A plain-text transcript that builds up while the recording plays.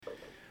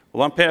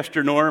Well, I'm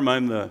Pastor Norm.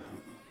 I'm the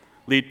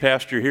lead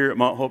pastor here at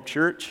Mount Hope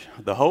Church,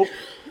 The Hope.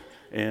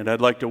 And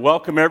I'd like to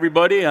welcome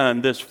everybody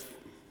on this,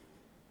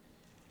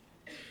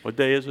 what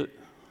day is it?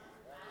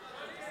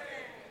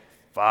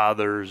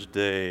 Father's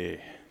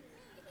Day.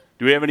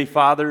 Do we have any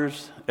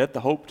fathers at The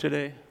Hope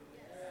today?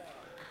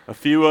 A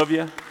few of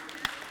you?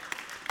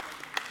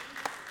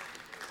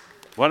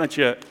 Why don't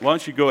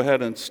you go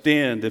ahead and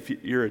stand if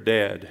you're a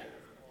dad?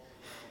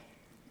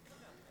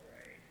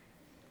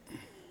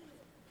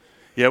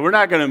 Yeah, we're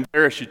not going to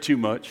embarrass you too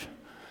much.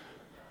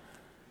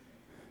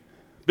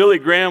 Billy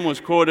Graham was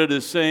quoted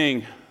as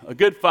saying, "A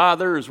good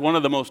father is one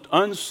of the most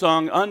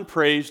unsung,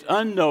 unpraised,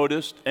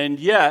 unnoticed, and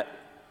yet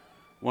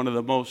one of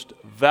the most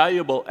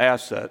valuable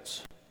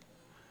assets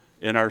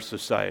in our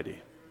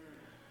society."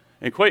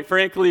 And quite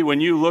frankly,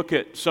 when you look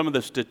at some of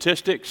the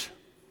statistics,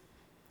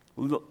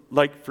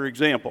 like for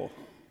example,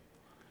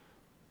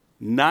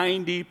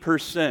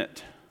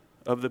 90%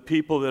 of the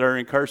people that are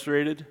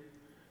incarcerated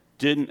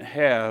didn't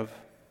have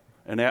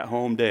an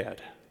at-home dad.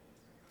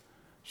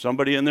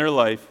 Somebody in their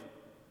life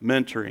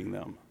mentoring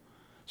them.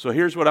 So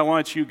here's what I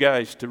want you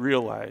guys to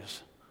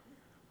realize.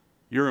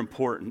 You're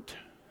important.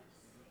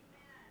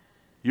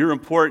 You're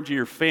important to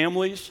your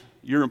families.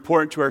 You're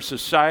important to our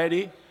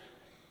society.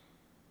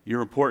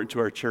 You're important to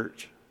our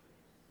church.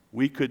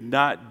 We could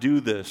not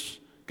do this,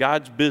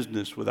 God's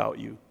business, without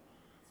you.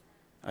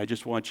 I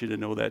just want you to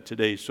know that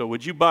today. So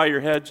would you bow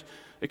your heads,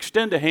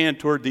 extend a hand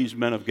toward these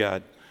men of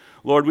God.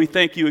 Lord, we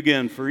thank you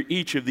again for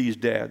each of these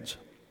dads.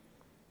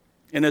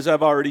 And as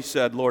I've already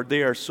said, Lord,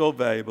 they are so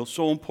valuable,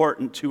 so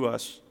important to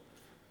us.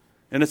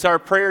 And it's our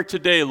prayer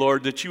today,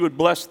 Lord, that you would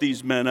bless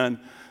these men on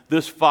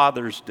this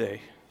Father's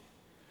Day.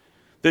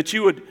 That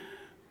you would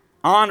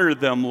honor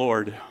them,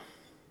 Lord.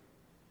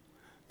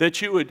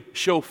 That you would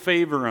show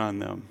favor on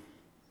them.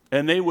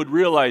 And they would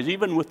realize,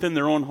 even within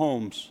their own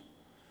homes,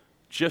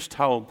 just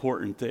how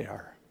important they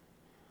are.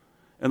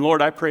 And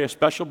Lord, I pray a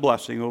special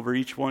blessing over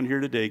each one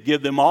here today.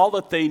 Give them all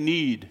that they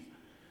need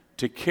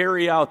to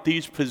carry out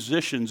these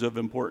positions of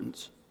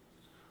importance.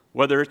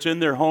 Whether it's in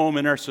their home,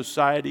 in our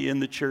society,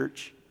 in the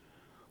church.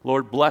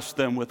 Lord, bless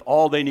them with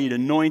all they need.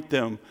 Anoint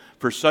them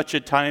for such a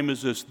time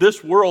as this.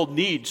 This world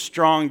needs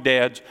strong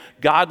dads,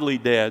 godly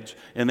dads,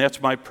 and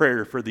that's my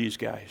prayer for these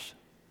guys.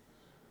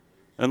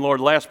 And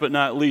Lord, last but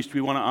not least, we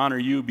want to honor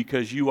you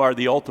because you are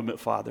the ultimate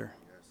Father.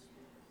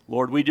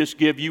 Lord, we just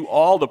give you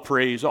all the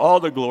praise, all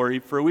the glory,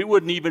 for we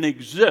wouldn't even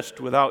exist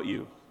without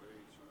you.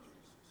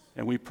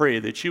 And we pray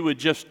that you would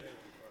just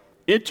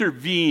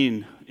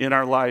intervene in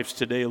our lives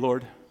today,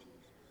 Lord.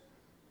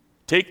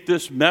 Take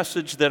this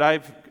message that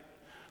I've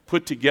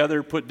put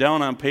together, put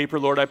down on paper,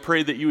 Lord. I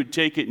pray that you would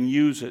take it and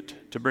use it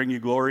to bring you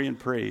glory and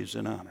praise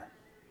and honor.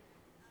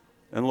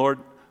 And Lord,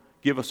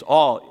 give us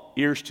all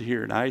ears to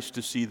hear and eyes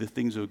to see the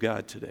things of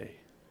God today.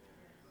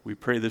 We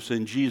pray this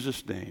in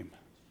Jesus' name.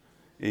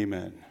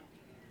 Amen.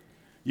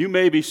 You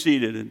may be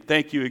seated, and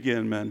thank you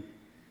again, men.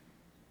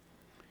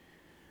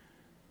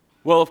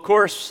 Well, of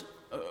course,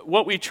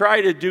 what we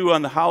try to do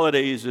on the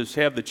holidays is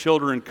have the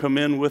children come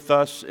in with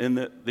us,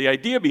 and the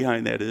idea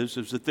behind that is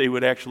that they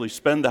would actually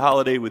spend the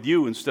holiday with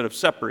you instead of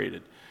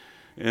separated.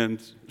 And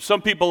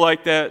some people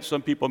like that,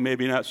 some people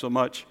maybe not so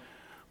much,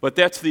 but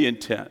that's the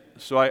intent.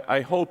 So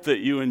I hope that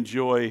you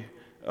enjoy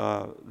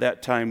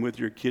that time with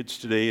your kids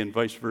today, and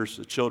vice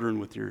versa, children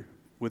with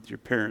your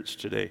parents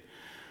today.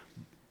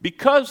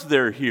 Because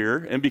they're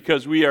here, and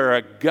because we are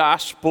a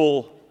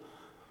gospel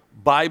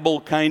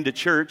Bible kind of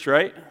church,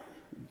 right?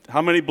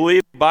 How many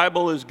believe the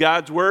Bible is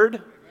God's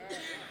word?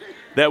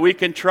 That we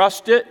can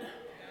trust it?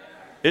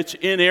 It's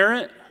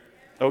inerrant?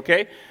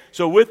 Okay?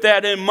 So with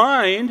that in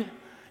mind,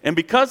 and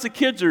because the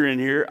kids are in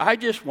here, I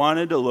just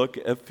wanted to look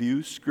at a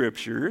few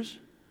scriptures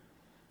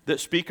that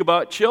speak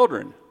about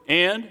children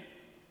and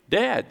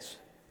dads.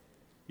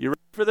 You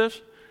ready for this?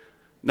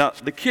 Now,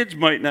 the kids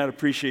might not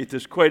appreciate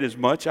this quite as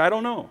much. I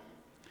don't know.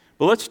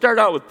 But let's start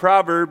out with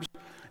Proverbs,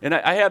 and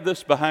I have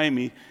this behind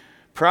me.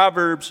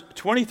 Proverbs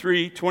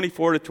 23,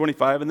 24 to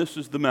 25, and this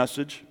is the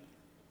message.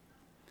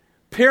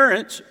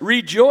 Parents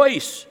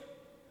rejoice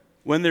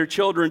when their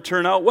children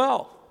turn out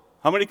well.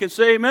 How many can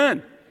say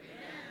amen?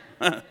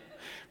 Amen.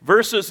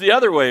 Versus the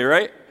other way,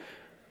 right?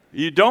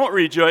 You don't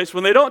rejoice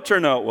when they don't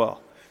turn out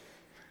well.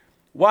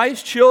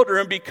 Wise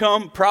children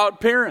become proud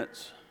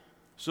parents.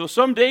 So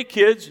someday,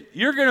 kids,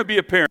 you're going to be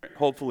a parent,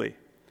 hopefully.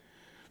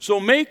 So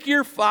make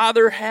your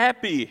father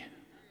happy.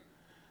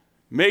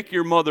 Make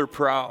your mother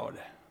proud.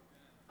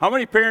 How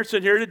many parents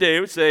in here today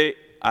would say,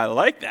 I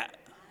like that?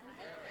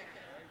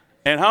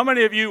 And how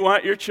many of you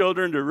want your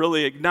children to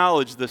really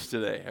acknowledge this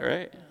today, all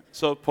right?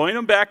 So point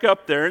them back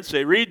up there and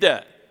say, read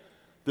that.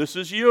 This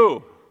is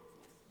you.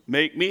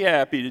 Make me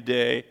happy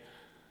today.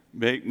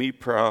 Make me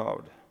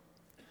proud.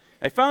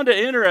 I found it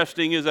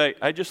interesting as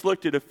I just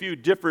looked at a few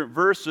different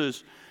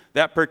verses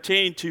that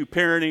pertain to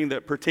parenting,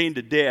 that pertain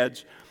to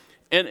dads.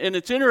 And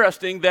it's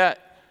interesting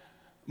that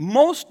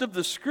most of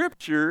the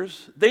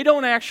scriptures, they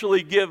don't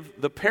actually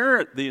give the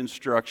parent the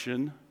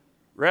instruction.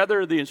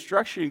 Rather, the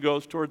instruction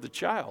goes toward the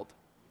child.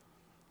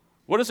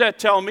 What does that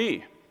tell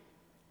me?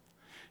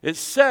 It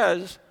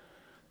says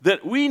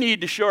that we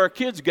need to show our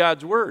kids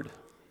God's word.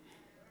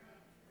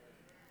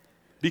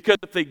 Because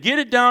if they get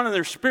it down in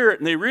their spirit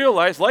and they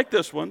realize, like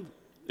this one,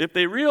 if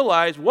they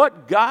realize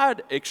what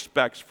God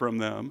expects from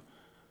them,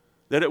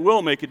 that it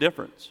will make a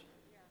difference.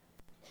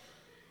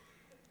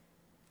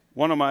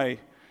 One of my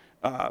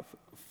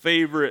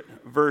favorite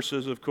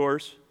verses, of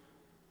course,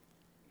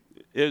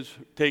 is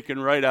taken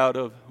right out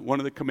of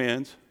one of the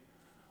commands.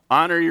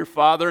 Honor your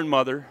father and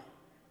mother,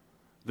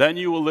 then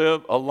you will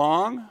live a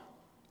long,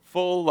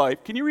 full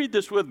life. Can you read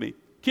this with me?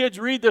 Kids,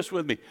 read this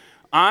with me.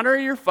 Honor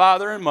your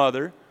father and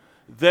mother,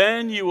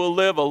 then you will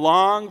live a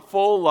long,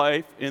 full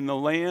life in the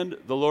land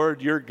the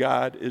Lord your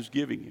God is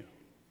giving you.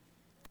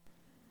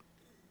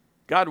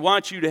 God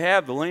wants you to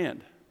have the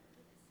land.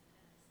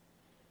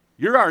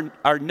 You're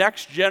our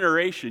next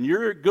generation.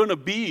 You're going to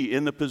be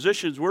in the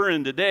positions we're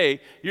in today.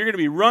 You're going to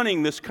be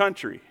running this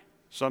country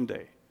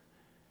someday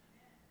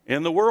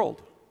and the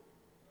world.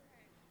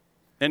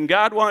 And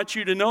God wants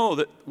you to know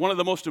that one of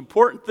the most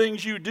important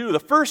things you do, the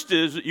first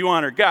is that you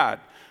honor God,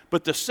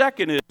 but the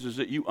second is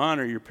that you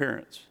honor your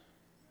parents,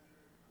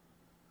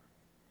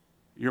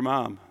 your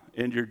mom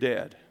and your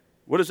dad.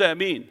 What does that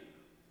mean?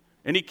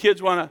 Any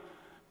kids what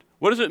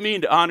does it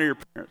mean to honor your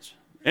parents?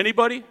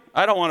 Anybody?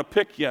 I don't want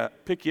to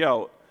pick you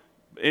out.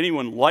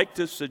 Anyone like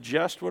to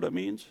suggest what it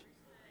means?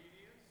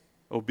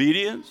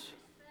 Obedience?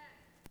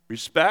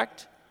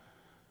 Respect?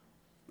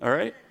 All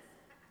right?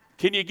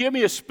 Can you give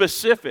me a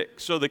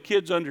specific so the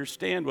kids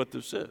understand what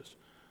this is?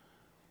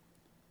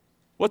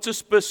 What's a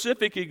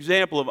specific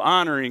example of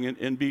honoring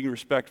and being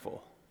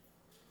respectful?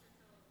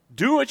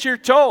 Do what you're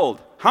told.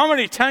 How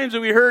many times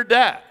have we heard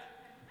that?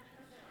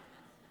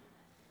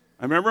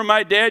 I remember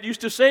my dad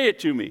used to say it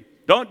to me.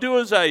 Don't do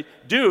as I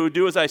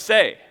do as I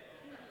say.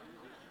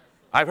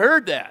 I've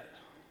heard that.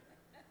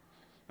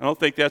 I don't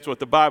think that's what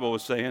the Bible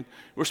was saying.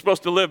 We're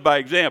supposed to live by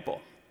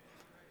example.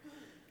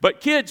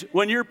 But kids,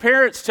 when your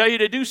parents tell you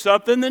to do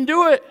something, then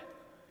do it.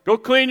 Go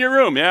clean your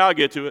room. Yeah, I'll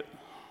get to it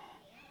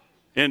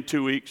in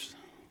 2 weeks.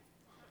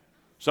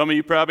 Some of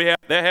you probably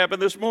that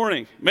happened this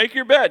morning. Make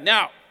your bed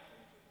now.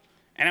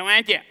 I don't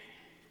want you.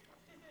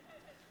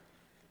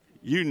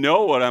 You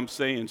know what I'm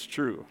saying is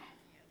true.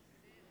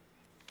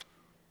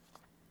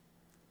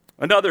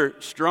 Another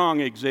strong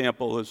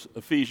example is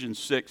Ephesians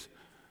 6.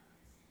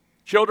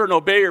 Children,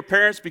 obey your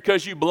parents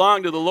because you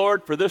belong to the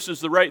Lord, for this is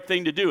the right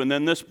thing to do. And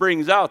then this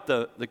brings out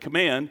the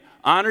command,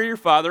 honor your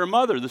father and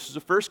mother. This is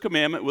the first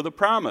commandment with a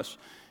promise.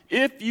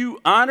 If you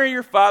honor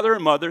your father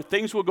and mother,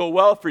 things will go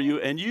well for you,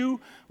 and you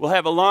will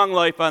have a long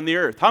life on the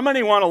earth. How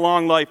many want a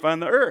long life on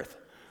the earth?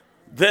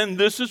 Then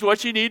this is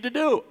what you need to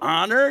do.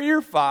 Honor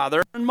your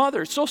father and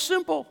mother. It's so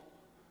simple.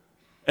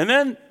 And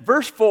then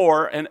verse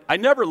 4, and I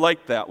never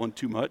liked that one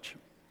too much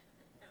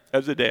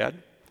as a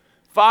dad.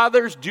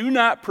 Fathers, do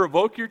not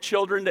provoke your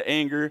children to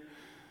anger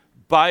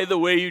by the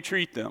way you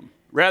treat them.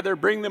 Rather,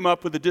 bring them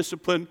up with the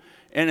discipline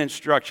and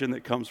instruction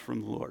that comes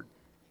from the Lord.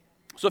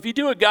 So if you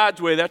do it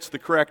God's way, that's the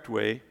correct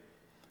way.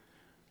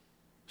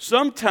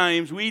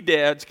 Sometimes we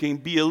dads can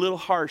be a little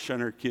harsh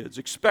on our kids,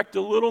 expect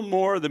a little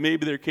more than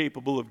maybe they're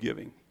capable of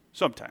giving.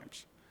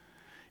 Sometimes.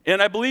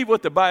 And I believe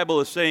what the Bible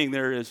is saying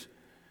there is,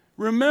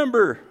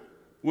 remember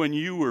when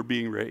you were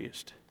being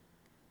raised.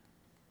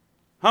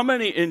 How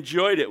many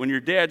enjoyed it when your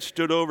dad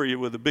stood over you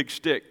with a big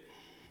stick?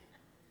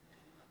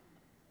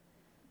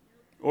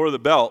 Or the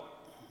belt?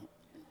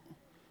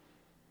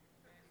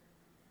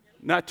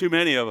 Not too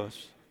many of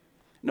us.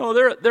 No,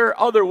 there are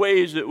other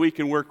ways that we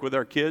can work with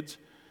our kids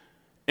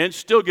and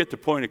still get the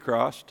point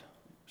across,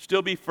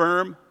 still be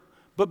firm,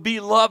 but be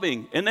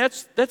loving. And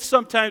that's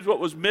sometimes what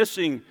was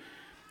missing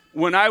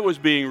when I was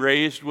being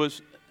raised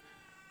was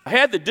I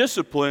had the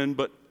discipline,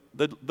 but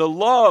the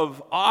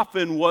love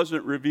often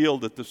wasn't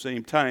revealed at the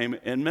same time.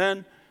 And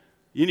men,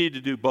 you need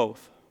to do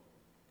both.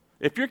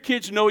 If your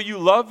kids know you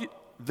love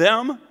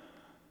them,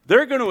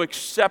 they're going to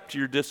accept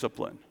your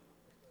discipline.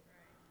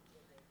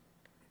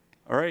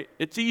 All right?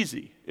 It's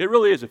easy. It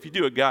really is if you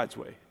do it God's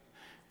way.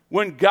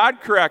 When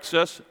God corrects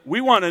us,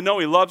 we want to know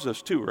He loves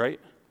us too, right?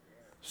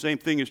 Same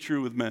thing is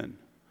true with men.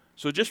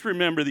 So just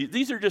remember,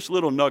 these are just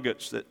little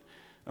nuggets that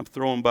I'm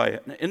throwing by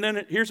it. And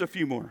then here's a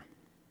few more.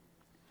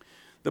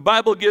 The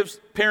Bible gives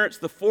parents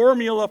the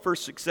formula for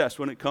success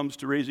when it comes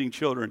to raising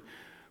children.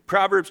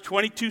 Proverbs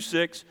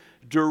 22:6,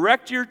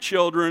 direct your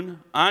children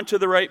onto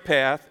the right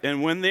path,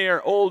 and when they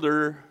are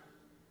older,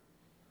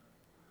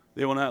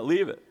 they will not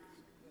leave it.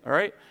 All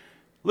right?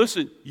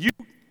 Listen,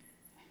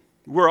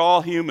 we're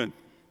all human.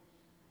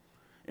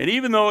 And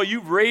even though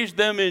you've raised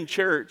them in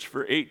church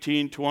for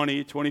 18,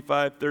 20,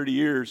 25, 30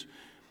 years,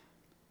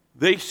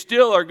 they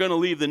still are going to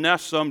leave the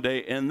nest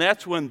someday, and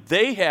that's when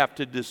they have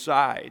to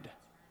decide,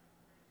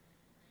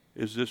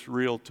 is this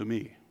real to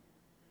me?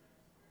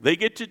 They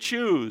get to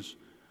choose.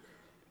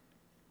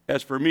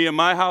 As for me and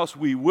my house,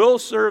 we will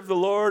serve the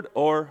Lord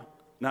or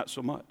not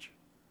so much.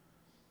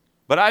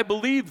 But I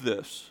believe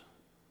this.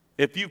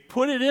 If you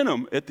put it in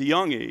them at the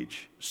young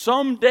age,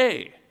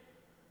 someday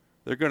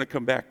they're going to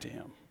come back to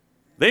Him.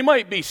 They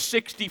might be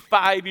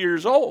 65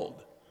 years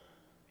old.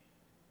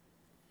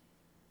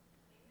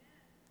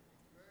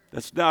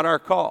 That's not our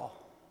call.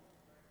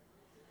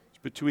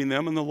 It's between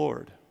them and the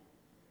Lord.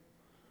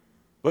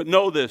 But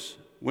know this,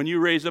 when you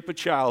raise up a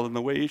child in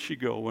the way he should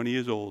go when he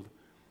is old,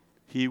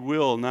 he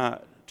will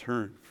not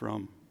turn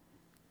from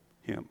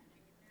him.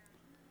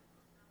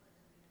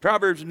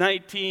 Proverbs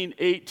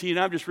 19:18,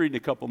 I'm just reading a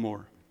couple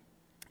more.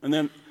 And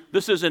then,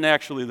 this isn't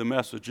actually the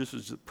message, this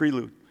is the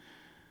prelude.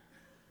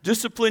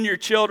 Discipline your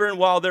children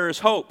while there is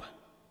hope.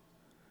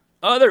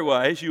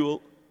 Otherwise, you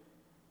will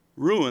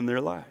ruin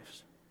their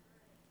lives.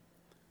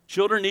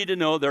 Children need to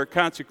know there are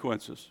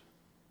consequences.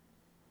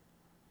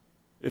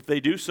 If they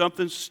do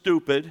something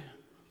stupid,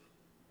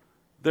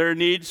 there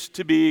needs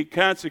to be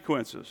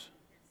consequences.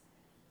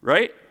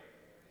 Right?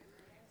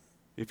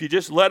 If you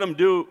just let them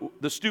do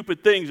the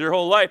stupid things their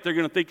whole life, they're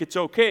going to think it's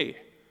okay.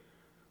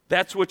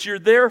 That's what you're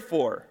there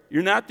for.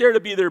 You're not there to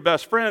be their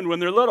best friend when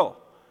they're little.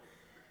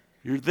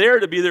 You're there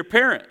to be their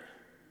parent.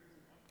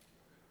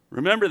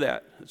 Remember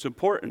that. It's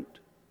important.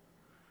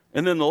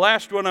 And then the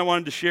last one I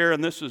wanted to share,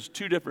 and this is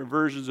two different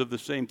versions of the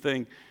same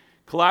thing.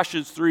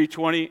 Colossians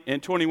 3:20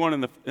 and 21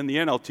 in the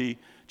NLT.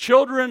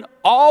 Children,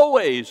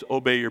 always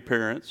obey your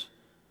parents,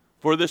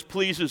 for this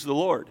pleases the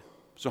Lord.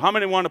 So how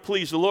many want to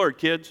please the Lord,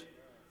 kids?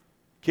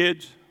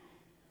 Kids?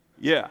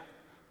 Yeah.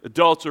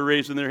 Adults are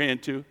raising their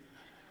hand too.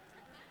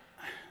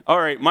 All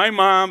right, my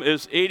mom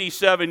is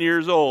 87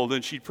 years old,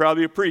 and she'd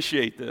probably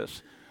appreciate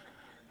this.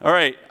 All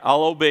right,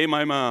 I'll obey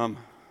my mom.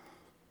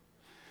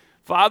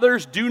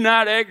 Fathers, do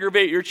not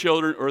aggravate your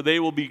children, or they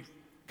will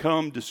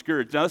become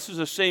discouraged. Now, this is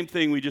the same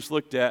thing we just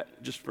looked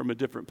at, just from a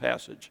different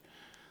passage.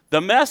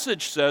 The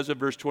Message says in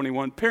verse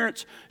 21,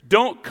 parents,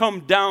 don't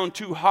come down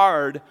too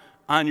hard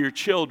on your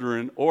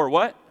children, or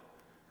what?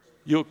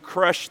 You'll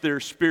crush their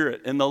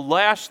spirit. And the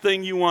last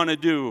thing you want to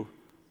do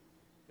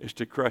is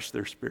to crush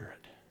their spirit.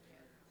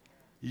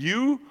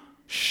 You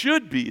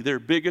should be their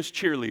biggest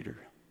cheerleader.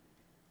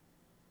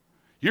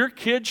 Your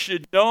kids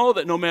should know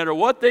that no matter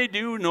what they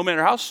do, no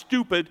matter how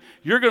stupid,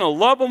 you're going to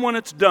love them when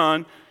it's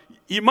done.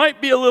 You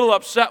might be a little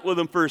upset with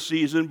them for a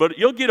season, but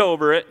you'll get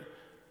over it,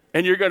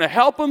 and you're going to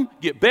help them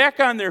get back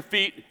on their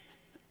feet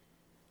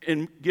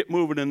and get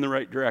moving in the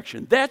right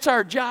direction. That's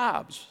our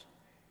jobs.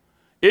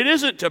 It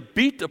isn't to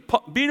beat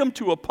them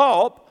to a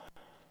pulp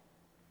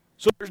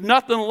so there's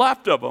nothing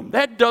left of them.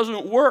 That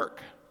doesn't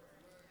work.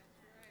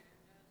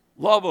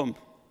 Love them.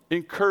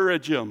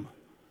 Encourage them.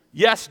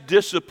 Yes,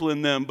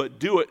 discipline them, but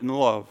do it in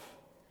love.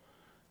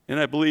 And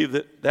I believe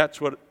that that's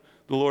what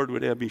the Lord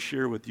would have me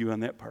share with you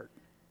on that part.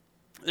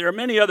 There are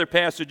many other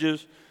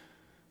passages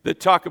that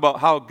talk about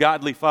how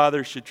godly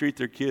fathers should treat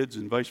their kids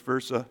and vice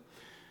versa,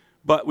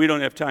 but we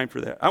don't have time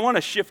for that. I want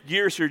to shift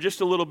gears here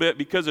just a little bit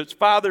because it's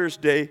Father's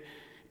Day.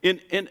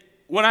 And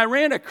when I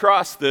ran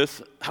across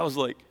this, I was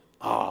like,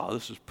 oh,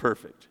 this is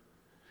perfect.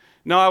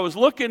 Now,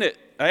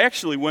 I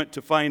actually went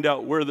to find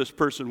out where this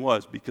person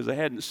was because I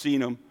hadn't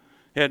seen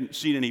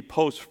any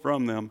posts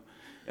from them.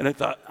 And I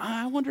thought,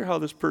 I wonder how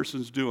this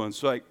person's doing.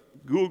 So I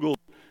Googled,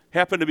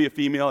 happened to be a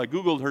female, I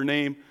Googled her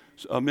name,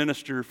 a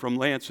minister from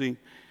Lansing.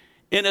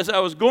 And as I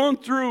was going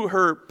through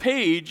her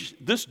page,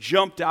 this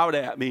jumped out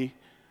at me.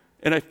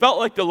 And I felt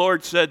like the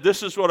Lord said,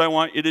 this is what I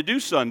want you to do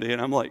Sunday.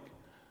 And I'm like,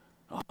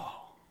 oh,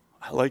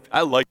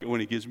 I like it when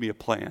he gives me a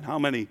plan. How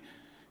many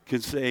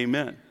can say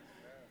amen?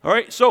 All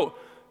right, so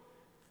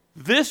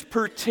this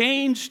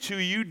pertains to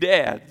you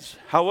dads.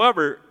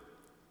 However,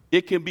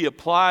 it can be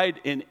applied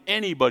in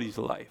anybody's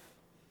life.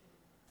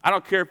 I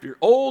don't care if you're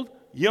old,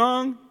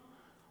 young,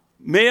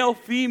 male,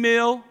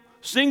 female,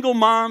 single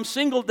mom,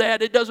 single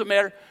dad, it doesn't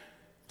matter.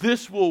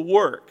 This will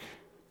work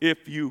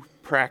if you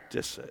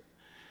practice it.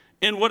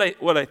 And what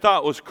I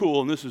thought was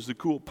cool, and this is the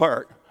cool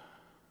part,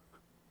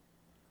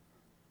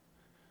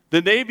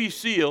 the Navy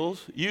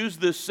SEALs use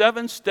this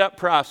 7-step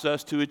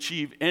process to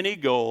achieve any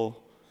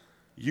goal.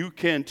 You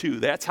can too.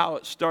 That's how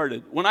it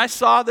started. When I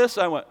saw this,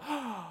 I went,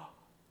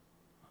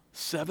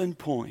 7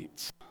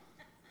 points.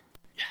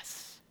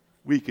 Yes,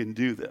 we can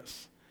do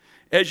this.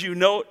 As you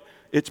note,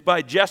 it's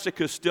by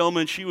Jessica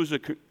Stillman. She was a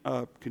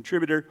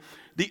contributor.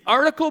 The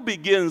article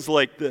begins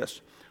like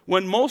this.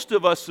 When most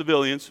of us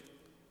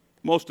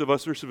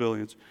are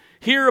civilians,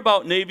 hear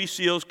about Navy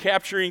SEALs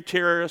capturing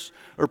terrorists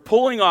or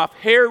pulling off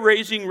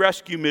hair-raising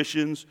rescue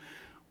missions,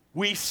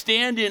 we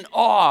stand in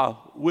awe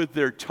with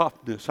their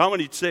toughness. How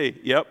many say,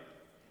 yep,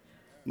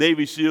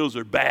 Navy SEALs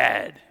are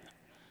bad?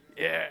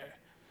 Yeah.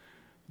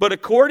 But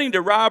according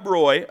to Rob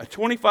Roy, a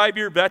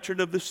 25-year veteran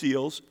of the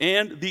SEALs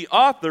and the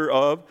author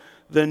of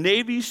The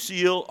Navy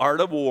SEAL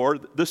Art of War,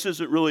 this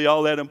isn't really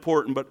all that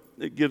important, but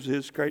it gives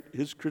his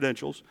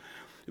credentials.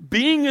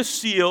 Being a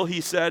SEAL,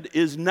 he said,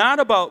 is not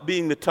about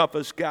being the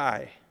toughest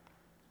guy.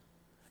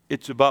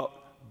 It's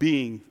about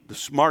being the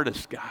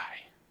smartest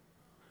guy.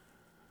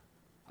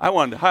 I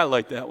wanted to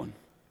highlight that one.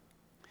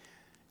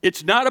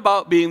 It's not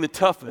about being the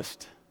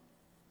toughest.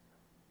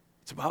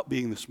 It's about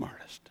being the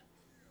smartest.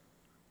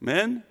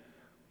 Men,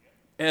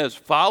 as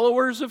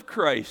followers of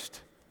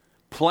Christ,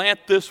 plant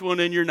this one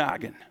in your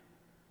noggin.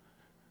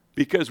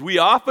 Because we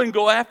often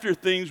go after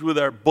things with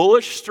our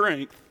bullish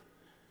strength,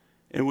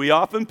 and we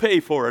often pay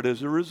for it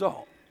as a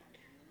result.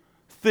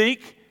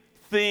 Think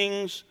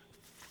things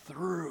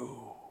through.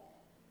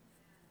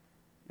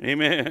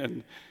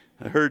 Amen.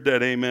 I heard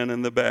that amen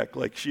in the back,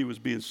 like she was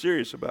being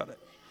serious about it.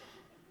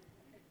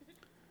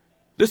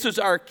 This is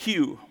our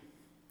cue,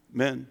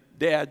 men,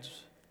 dads.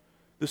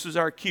 This is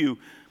our cue.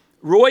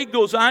 Roy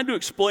goes on to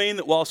explain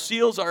that while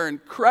SEALs are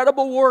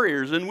incredible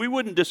warriors, and we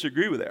wouldn't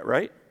disagree with that,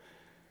 right?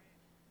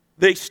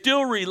 They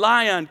still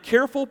rely on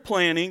careful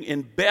planning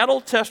and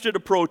battle-tested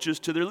approaches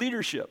to their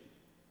leadership.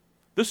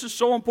 This is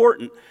so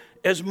important,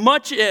 as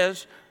much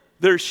as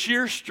their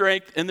sheer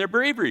strength and their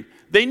bravery.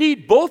 They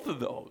need both of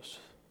those.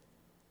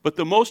 But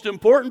the most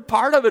important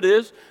part of it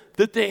is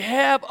that they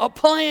have a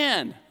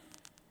plan.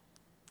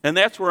 And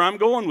that's where I'm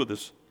going with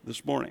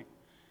this morning.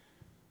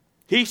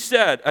 He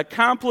said,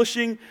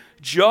 accomplishing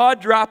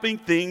jaw-dropping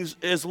things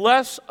is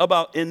less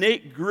about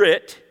innate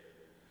grit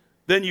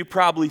than you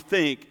probably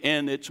think,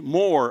 and it's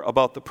more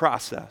about the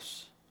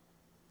process.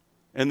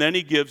 And then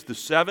he gives the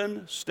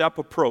 7-step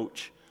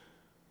approach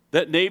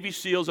that Navy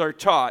SEALs are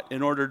taught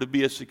in order to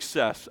be a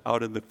success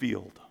out in the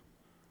field.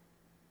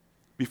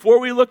 Before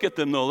we look at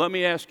them, though, let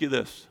me ask you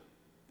this.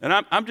 And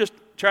I'm just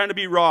trying to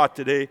be raw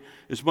today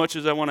as much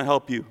as I want to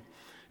help you.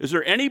 Is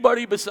there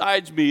anybody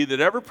besides me that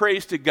ever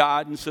prays to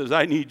God and says,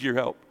 I need your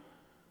help?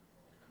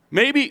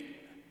 Maybe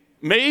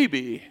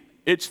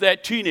it's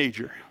that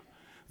teenager,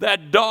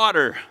 that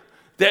daughter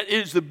that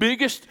is the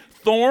biggest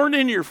thorn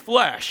in your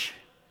flesh,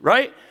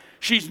 right?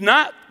 She's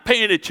not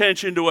paying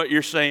attention to what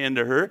you're saying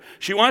to her.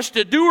 She wants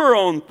to do her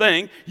own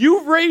thing.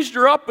 You've raised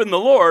her up in the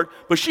Lord,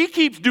 but she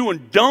keeps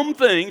doing dumb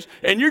things,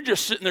 and you're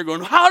just sitting there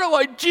going, how do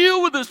I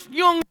deal with this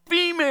young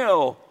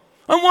female?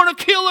 I want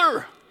to kill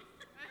her.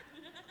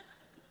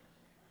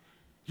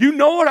 You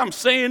know what I'm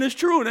saying is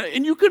true,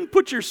 and you can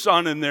put your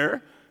son in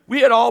there.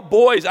 We had all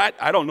boys.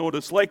 I don't know what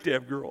it's like to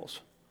have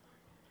girls.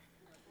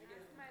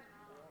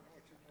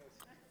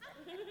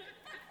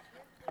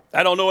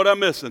 I don't know what I'm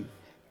missing.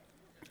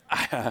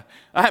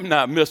 I'm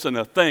not missing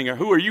a thing. Or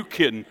who are you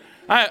kidding?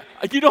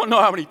 You don't know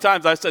how many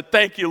times I said,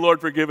 thank you,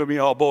 Lord, for giving me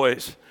all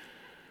boys.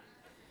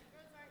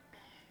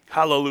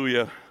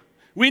 Hallelujah.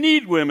 We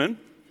need women,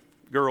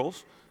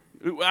 girls.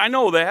 I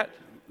know that.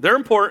 They're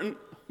important,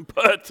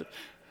 but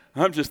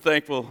I'm just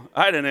thankful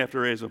I didn't have to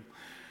raise them.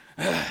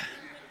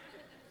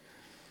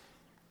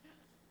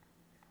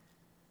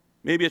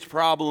 Maybe it's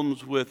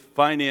problems with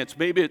finance.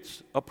 Maybe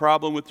it's a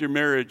problem with your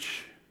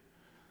marriage.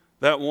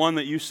 That one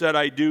that you said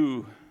I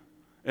do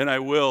and I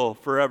will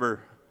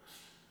forever.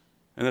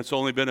 And it's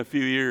only been a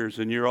few years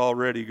and you're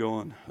already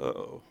going,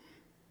 uh-oh.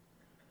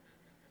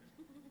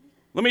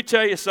 Let me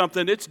tell you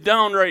something. It's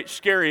downright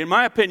scary. In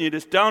my opinion,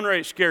 it's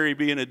downright scary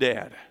being a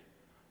dad.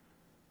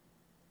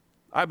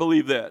 I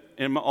believe that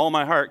in all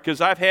my heart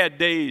because I've had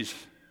days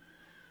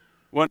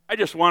when I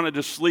just wanted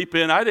to sleep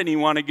in. I didn't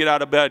even want to get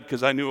out of bed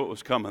because I knew it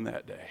was coming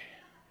that day.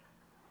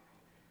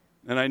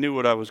 And I knew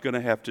what I was going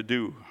to have to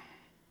do.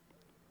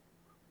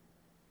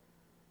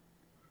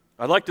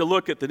 I'd like to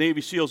look at the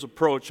Navy SEALs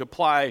approach,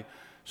 apply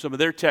some of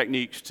their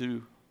techniques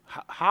to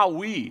how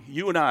we,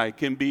 you and I,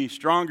 can be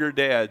stronger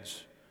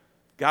dads,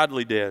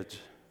 godly dads.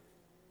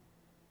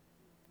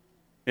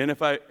 And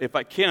if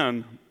I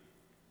can,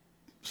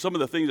 some of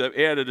the things I've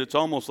added, it's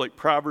almost like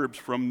Proverbs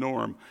from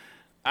Norm.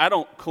 I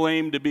don't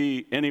claim to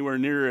be anywhere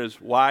near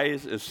as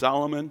wise as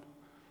Solomon,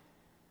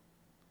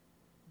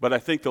 but I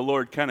think the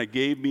Lord kind of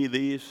gave me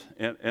these,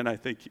 and I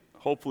think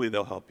hopefully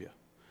they'll help you.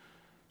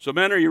 So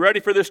men, are you ready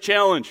for this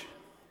challenge?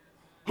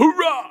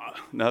 Hoorah!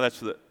 Now that's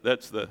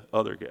the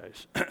other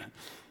guys.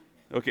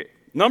 Okay,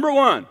 number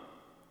 1,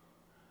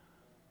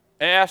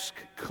 ask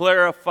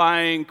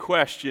clarifying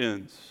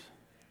questions.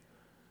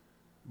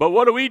 But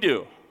what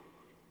do?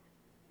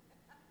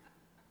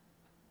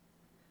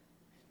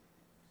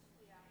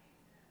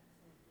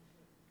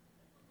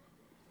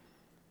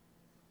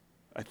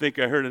 I think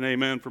I heard an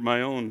amen from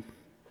my own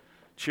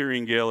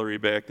cheering gallery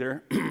back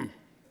there.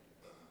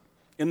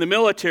 In the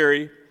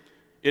military,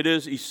 it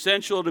is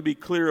essential to be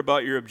clear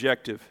about your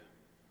objective.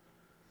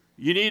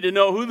 You need to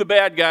know who the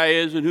bad guy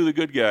is and who the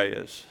good guy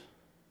is.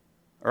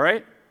 All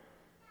right?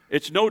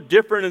 It's no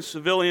different in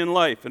civilian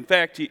life. In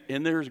fact,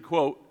 and there's a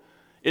quote,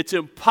 it's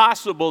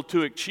impossible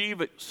to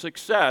achieve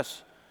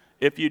success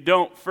if you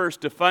don't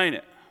first define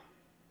it.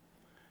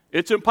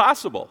 It's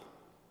impossible.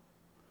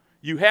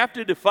 You have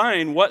to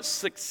define what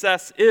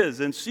success is.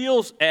 And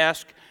SEALs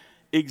ask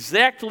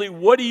exactly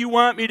what do you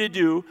want me to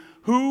do?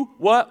 Who,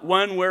 what,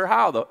 when, where,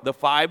 how. The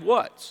 5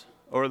 whats,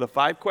 or the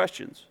 5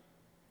 questions.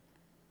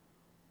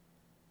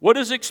 What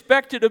is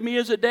expected of me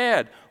as a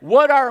dad?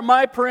 What are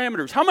my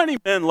parameters? How many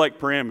men like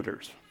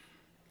parameters?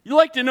 You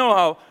like to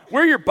know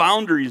where your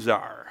boundaries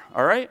are,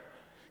 all right?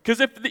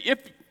 Because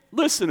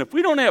if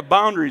we don't have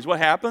boundaries, what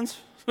happens?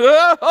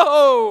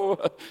 Oh,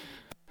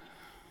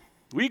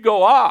 we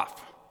go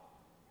off.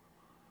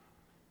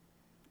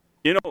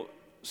 You know,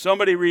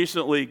 somebody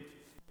recently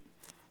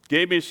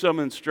gave me some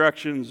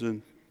instructions,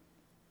 and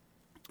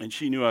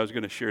she knew I was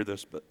going to share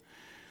this, but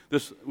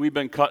we've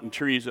been cutting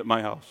trees at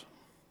my house.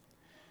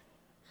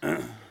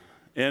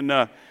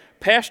 And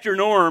Pastor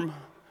Norm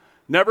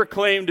never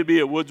claimed to be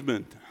a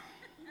woodsman.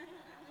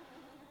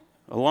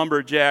 a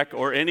lumberjack,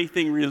 or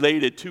anything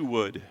related to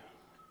wood.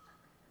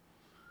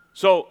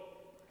 So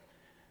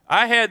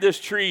I had this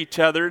tree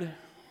tethered.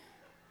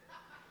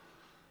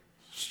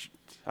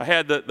 I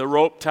had the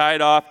rope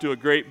tied off to a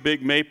great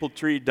big maple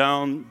tree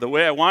down the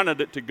way I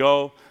wanted it to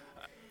go,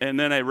 and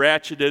then I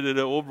ratcheted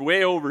it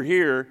way over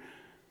here,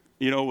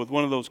 with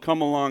one of those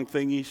come-along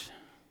thingies.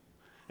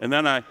 And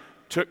then I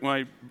took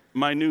my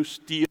new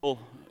steel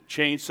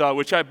chainsaw,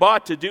 which I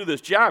bought to do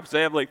this job, because I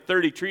have like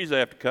 30 trees I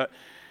have to cut.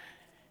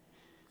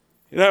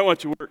 And I went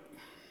to work.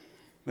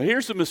 Now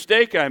here's the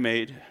mistake I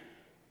made.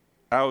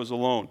 I was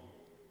alone.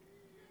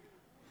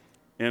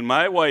 And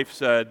my wife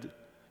said,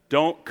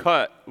 "Don't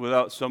cut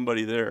without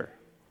somebody there."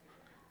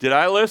 Did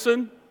I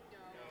listen?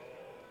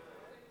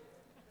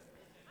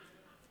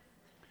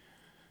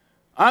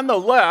 On the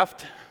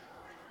left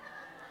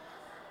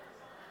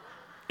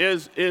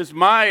is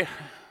my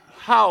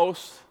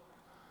house.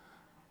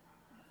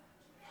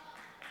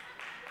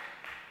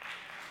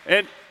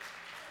 And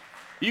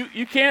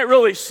you can't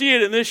really see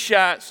it in this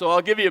shot, so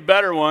I'll give you a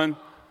better one.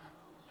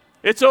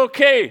 It's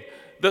okay.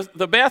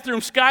 The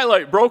bathroom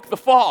skylight broke the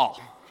fall.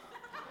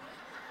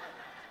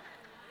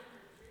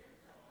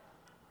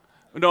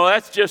 No,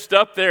 that's just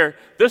up there.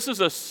 This is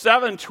a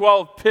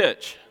 7/12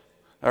 pitch,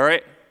 all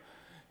right?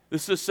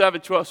 This is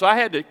 7/12. So I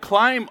had to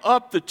climb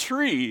up the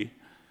tree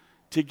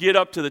to get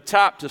up to the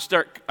top to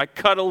start. I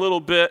cut a little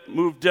bit,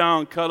 move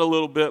down, cut a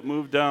little bit,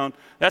 move down.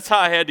 That's how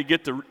I had to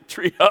get the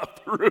tree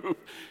up the roof.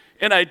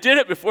 And I did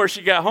it before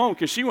she got home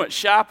because she went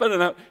shopping.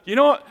 And you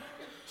know what?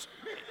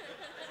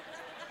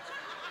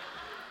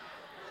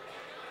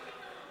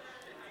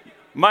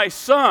 My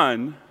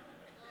son,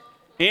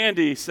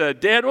 Andy, said,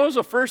 "Dad, what was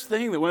the first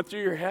thing that went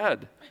through your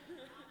head?"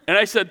 And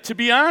I said, to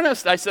be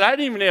honest, I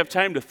didn't even have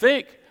time to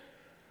think.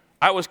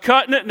 I was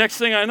cutting it. Next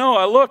thing I know,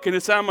 I look, and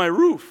it's on my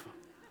roof.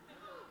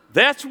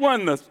 That's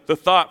when the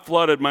thought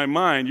flooded my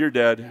mind, "You're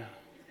dead."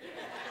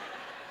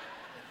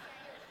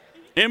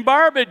 And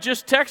Barb had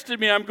just texted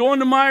me, "I'm going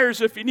to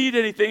Myers if you need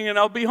anything, and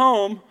I'll be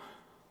home."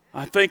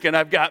 I'm thinking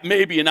I've got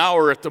maybe an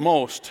hour at the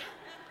most.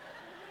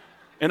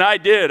 And I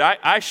did.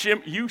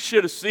 You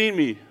should have seen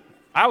me.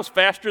 I was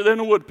faster than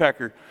a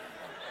woodpecker.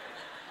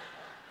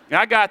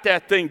 I got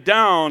that thing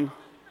down.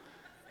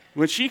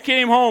 When she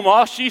came home,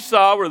 all she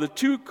saw were the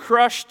 2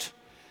 crushed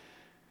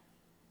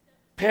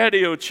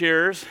patio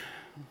chairs,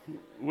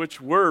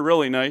 which were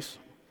really nice.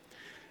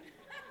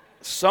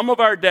 Some of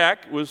our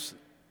deck was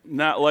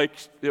not like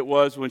it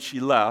was when she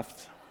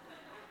left.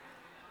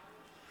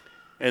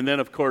 And then,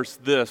 of course,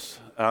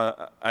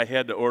 I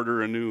had to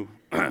order a new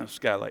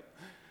skylight,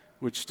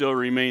 which still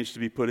remains to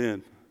be put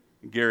in.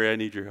 Gary, I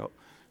need your help.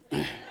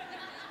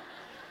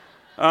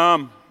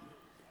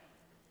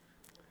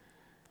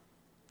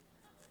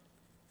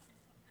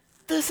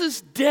 This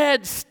is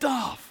dead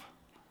stuff.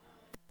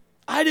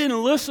 I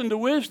didn't listen to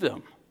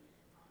wisdom.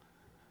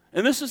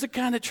 And this is the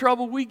kind of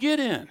trouble we get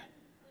in.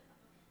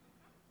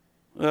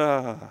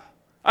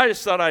 I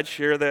just thought I'd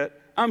share that.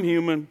 I'm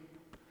human.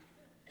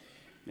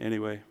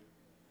 Anyway,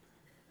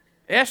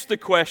 ask the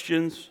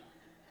questions.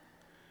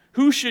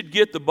 Who should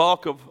get the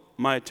bulk of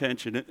my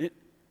attention?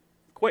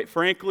 Quite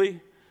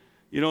frankly,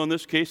 in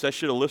this case, I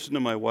should have listened to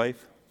my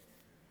wife.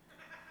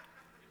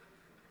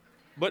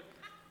 But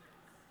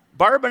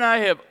Barb and I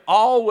have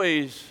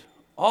always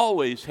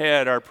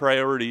had our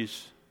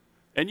priorities.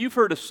 And you've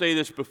heard us say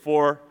this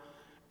before.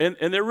 And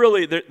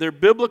they're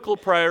biblical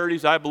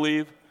priorities, I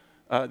believe.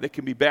 That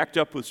can be backed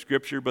up with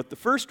Scripture. But the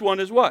first one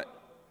is what?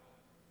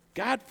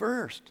 God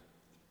first.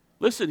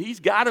 Listen, He's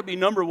got to be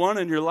number one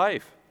in your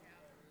life.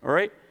 All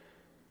right?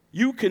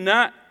 You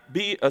cannot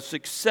be a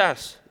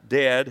success,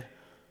 Dad,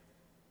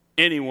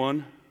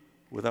 anyone,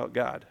 without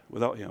God,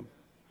 without Him.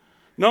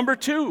 Number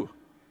 2,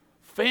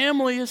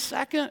 family is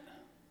second.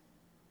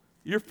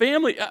 Your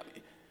family.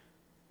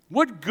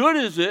 What good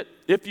is it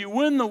if you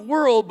win the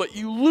world but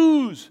you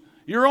lose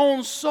your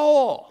own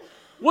soul?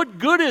 What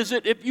good is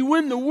it if you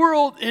win the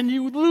world and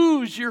you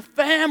lose your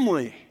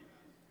family?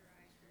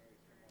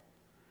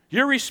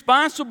 You're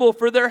responsible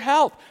for their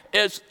health.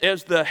 As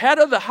the head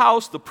of the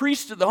house, the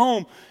priest of the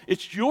home,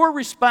 it's your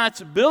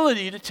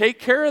responsibility to take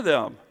care of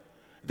them.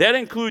 That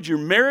includes your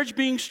marriage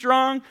being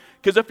strong,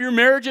 because if your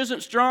marriage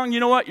isn't strong,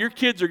 you know what? Your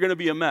kids are going to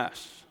be a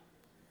mess.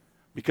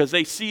 Because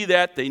they see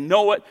that, they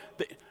know it.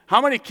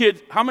 How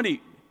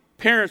many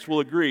parents will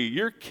agree?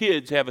 Your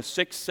kids have a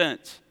sixth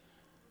sense.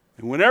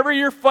 And whenever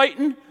you're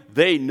fighting,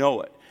 they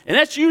know it. And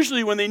that's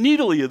usually when they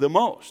needle you the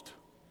most.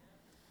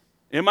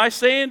 Am I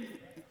saying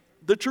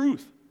the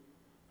truth?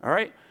 All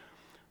right?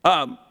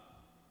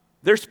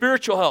 Their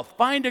spiritual health.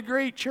 Find a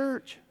great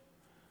church.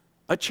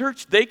 A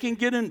church they can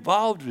get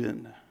involved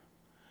in.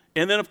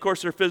 And then, of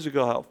course, their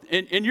physical health.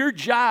 And your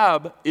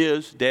job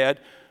is, Dad,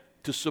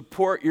 to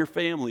support your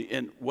family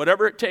in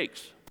whatever it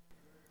takes.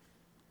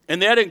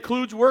 And that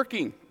includes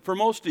working for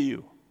most of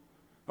you.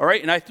 All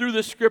right? And I threw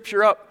this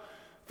scripture up.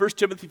 1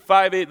 Timothy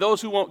 5:8,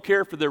 those who won't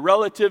care for their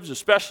relatives,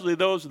 especially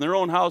those in their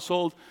own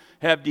household,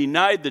 have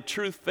denied the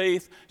true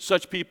faith.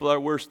 Such people are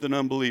worse than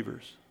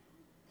unbelievers.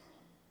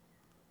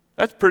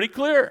 That's pretty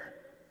clear.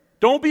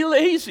 Don't be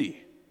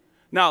lazy.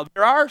 Now,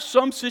 there are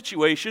some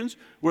situations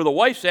where the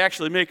wife's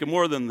actually making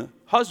more than the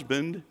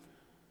husband,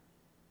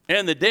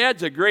 and the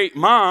dad's a great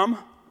mom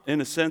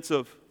in a sense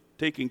of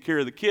taking care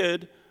of the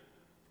kid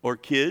or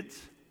kids.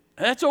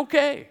 That's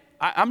okay.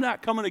 I'm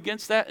not coming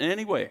against that in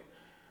any way.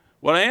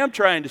 What I am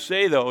trying to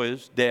say, though,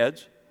 is,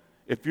 dads,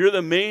 if you're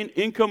the main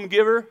income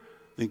giver,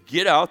 then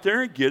get out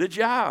there and get a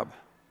job.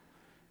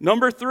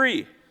 Number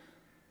 3,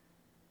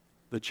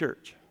 the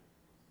church.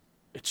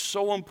 It's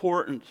so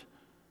important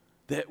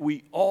that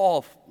we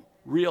all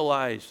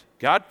realize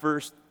God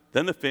first,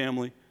 then the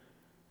family,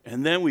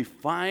 and then we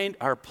find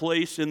our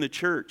place in the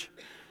church.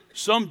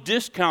 Some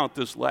discount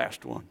this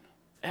last one.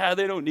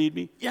 They don't need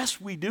me. Yes,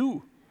 we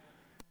do.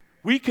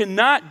 We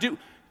cannot do.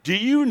 Do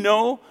you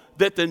know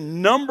that the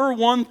number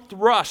one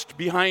thrust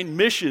behind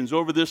missions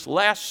over this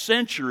last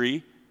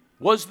century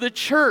was the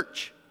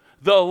church,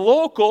 the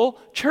local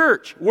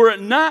church? Were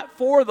it not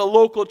for the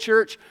local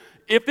church,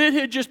 if it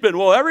had just been,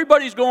 well,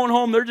 everybody's going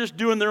home, they're just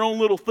doing their own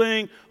little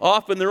thing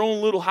off in their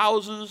own little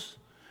houses,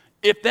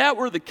 if that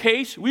were the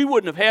case, we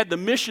wouldn't have had the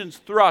missions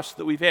thrust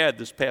that we've had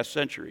this past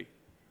century.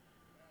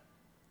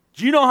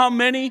 Do you know how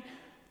many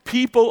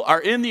people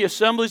are in the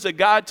Assemblies of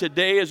God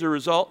today as a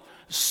result?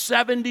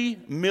 70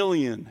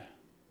 million.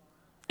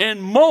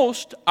 And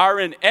most are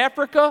in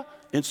Africa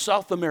and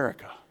South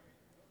America.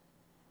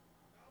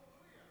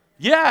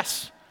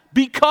 Yes,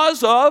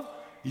 because of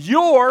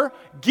your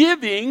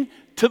giving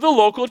to the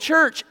local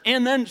church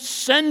and then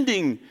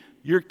sending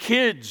your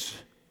kids.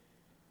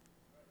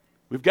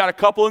 We've got a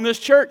couple in this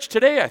church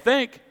today, I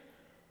think.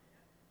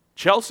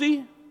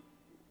 Chelsea,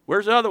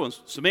 where's the other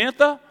ones?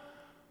 Samantha,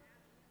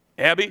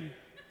 Abby,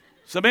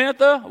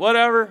 Samantha,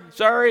 whatever,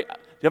 sorry.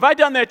 Have I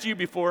done that to you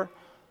before?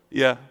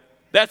 Yeah,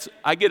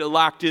 I get it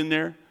locked in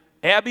there.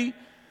 Abby,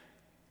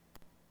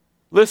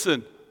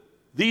 listen,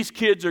 these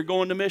kids are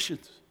going to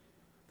missions.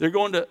 They're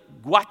going to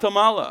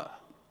Guatemala.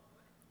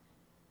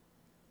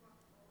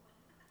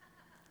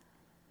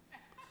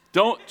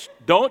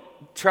 Don't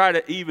try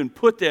to even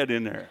put that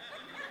in there.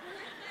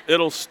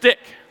 It'll stick.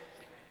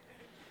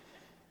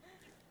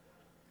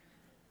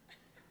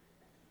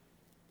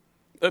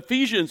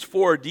 Ephesians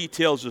 4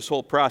 details this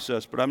whole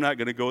process, but I'm not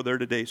going to go there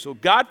today. So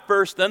God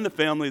first, then the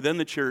family, then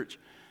the church.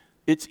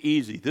 It's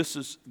easy. This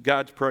is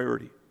God's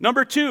priority.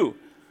 Number 2,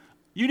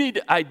 you need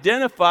to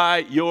identify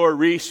your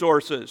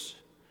resources.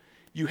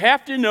 You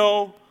have to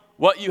know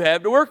what you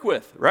have to work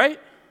with, right?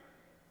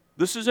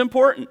 This is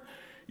important.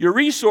 Your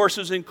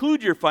resources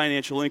include your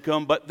financial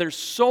income, but there's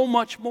so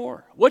much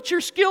more. What's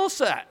your skill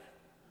set?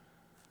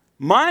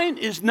 Mine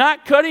is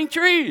not cutting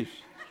trees.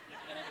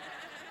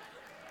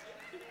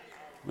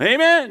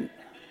 Amen.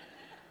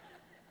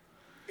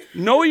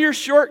 Know your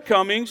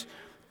shortcomings,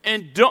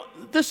 and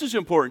this is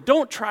important.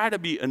 Don't try to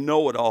be a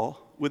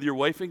know-it-all with your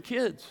wife and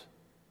kids.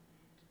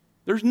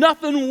 There's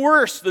nothing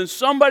worse than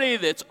somebody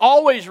that's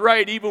always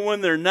right even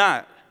when they're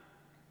not.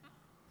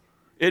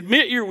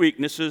 Admit your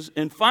weaknesses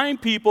and find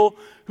people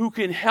who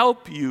can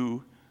help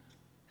you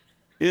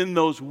in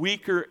those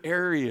weaker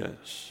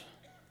areas.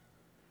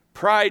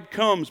 Pride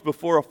comes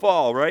before a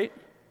fall, right?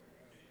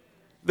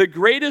 The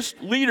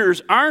greatest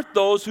leaders aren't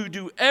those who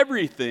do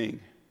everything,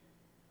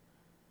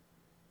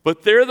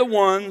 but they're the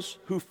ones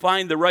who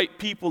find the right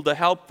people to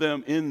help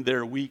them in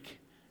their weak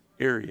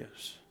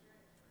areas.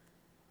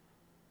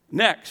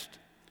 Next,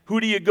 who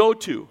do you go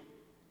to?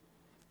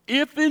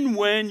 If and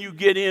when you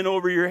get in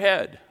over your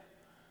head.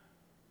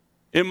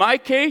 In my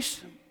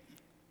case,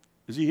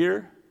 is he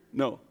here?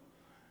 No.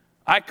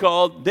 I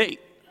called Nate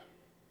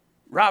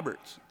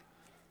Roberts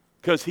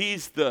because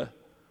he's the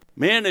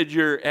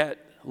manager at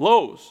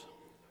Lowe's.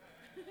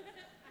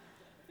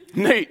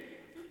 Nate,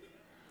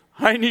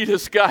 I need a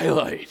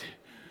skylight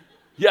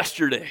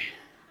yesterday.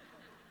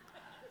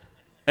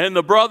 And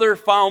the brother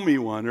found me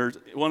one, or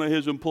one of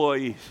his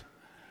employees.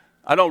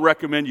 I don't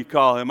recommend you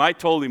call him. I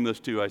told him this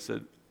too. I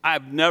said,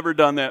 I've never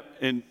done that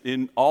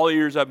in all the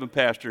years I've been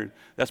pastoring.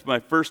 That's my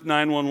first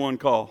 911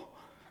 call.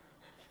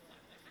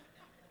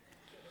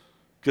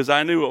 Because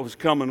I knew what was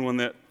coming when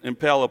that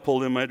Impala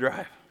pulled in my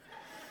drive.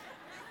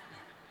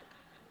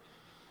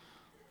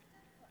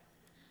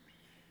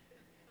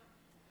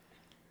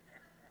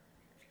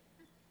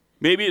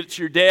 Maybe it's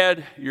your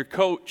dad, your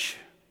coach,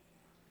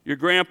 your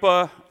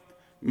grandpa,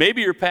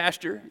 maybe your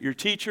pastor, your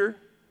teacher,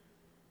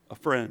 a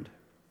friend.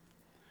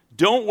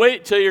 Don't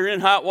wait till you're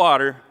in hot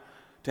water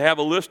to have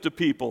a list of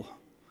people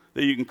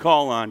that you can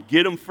call on.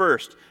 Get them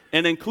first.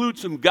 And include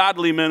some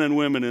godly men and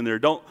women in there.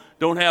 Don't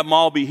have them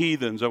all be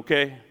heathens,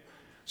 okay?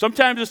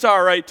 Sometimes it's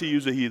all right to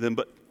use a heathen,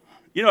 but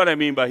you know what I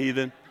mean by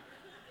heathen?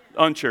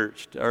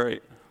 Unchurched, all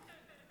right.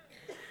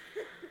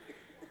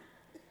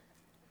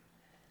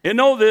 And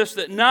know this,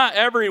 that not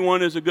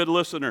everyone is a good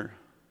listener.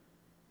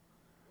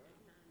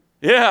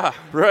 Yeah,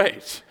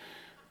 right.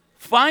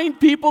 Find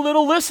people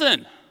that'll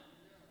listen.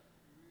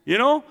 You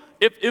know,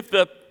 if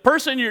the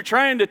person you're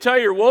trying to tell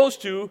your woes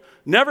to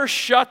never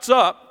shuts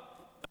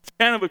up, that's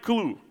kind of a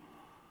clue.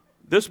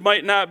 This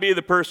might not be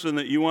the person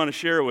that you want to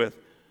share with.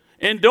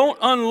 And don't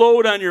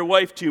unload on your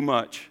wife too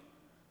much.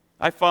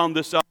 I found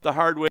this out the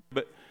hard way,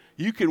 but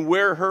you can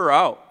wear her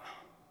out.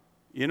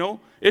 You know,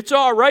 it's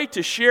all right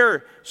to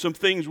share some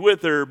things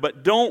with her,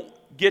 but don't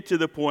get to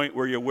the point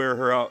where you wear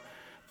her out.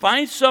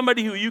 Find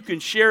somebody who you can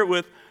share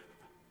with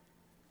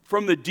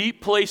from the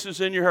deep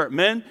places in your heart.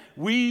 Men,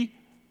 we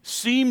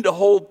seem to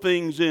hold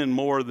things in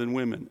more than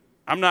women.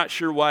 I'm not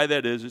sure why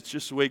that is. It's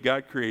just the way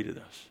God created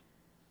us.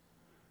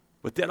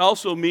 But that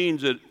also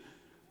means that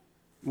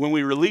when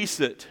we release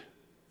it,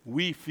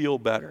 we feel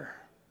better.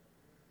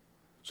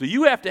 So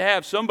you have to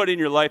have somebody in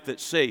your life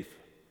that's safe.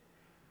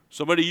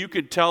 Somebody you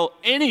can tell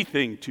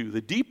anything to, the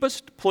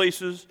deepest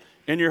places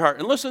in your heart.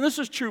 And listen, this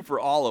is true for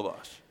all of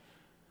us.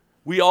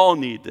 We all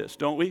need this,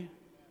 don't we?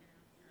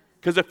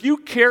 Because if you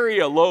carry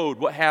a load,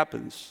 what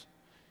happens?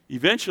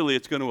 Eventually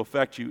it's going to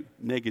affect you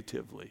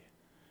negatively.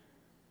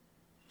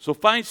 So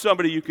find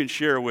somebody you can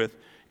share with.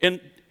 And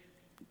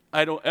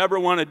I don't ever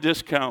want to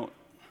discount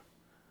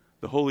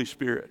the Holy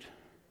Spirit.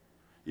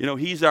 You know,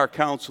 he's our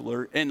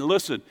counselor. And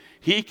listen,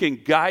 he can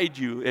guide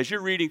you. As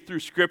you're reading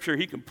through Scripture,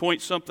 he can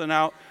point something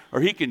out,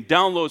 or he can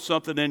download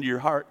something into your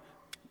heart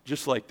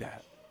just like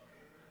that.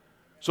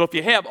 So if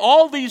you have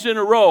all these in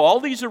a row, all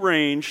these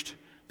arranged,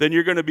 then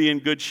you're going to be in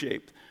good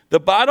shape. The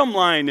bottom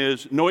line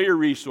is know your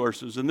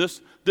resources. And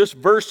this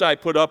verse I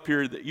put up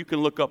here that you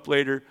can look up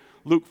later,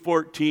 Luke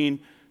 14,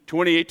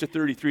 28 to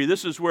 33,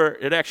 this is where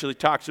it actually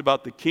talks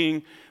about the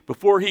king.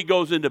 Before he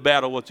goes into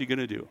battle, what's he going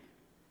to do?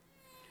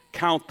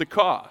 Count the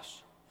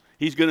cost.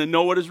 He's going to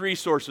know what his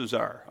resources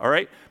are, all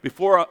right?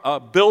 Before a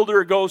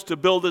builder goes to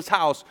build his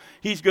house,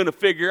 he's going to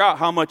figure out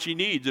how much he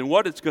needs and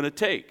what it's going to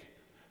take.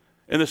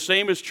 And the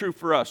same is true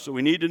for us, so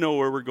we need to know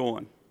where we're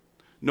going.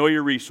 Know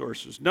your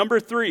resources. Number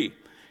 3,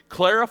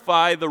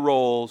 clarify the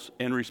roles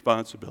and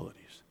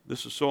responsibilities.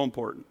 This is so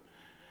important.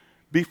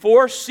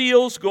 Before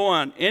SEALs go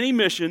on any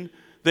mission,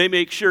 they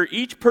make sure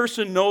each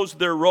person knows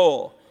their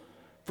role.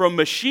 From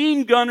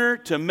machine gunner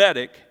to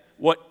medic,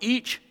 what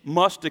each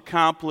must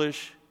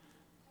accomplish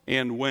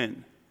and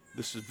when.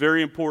 This is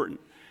very important.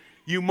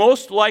 You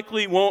most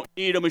likely won't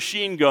need a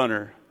machine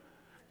gunner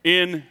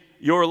in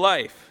your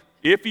life.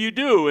 If you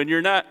do, and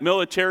you're not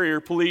military or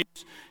police,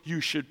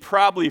 you should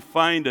probably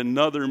find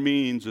another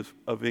means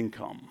of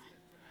income.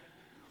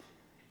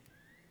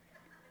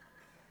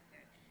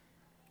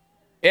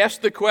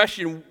 Ask the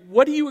question,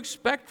 what do you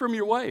expect from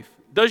your wife?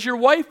 Does your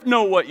wife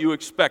know what you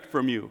expect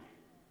from you?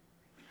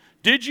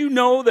 Did you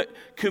know that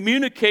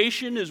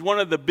communication is one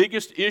of the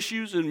biggest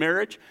issues in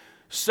marriage?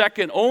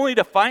 Second only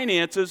to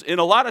finances, and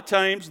a lot of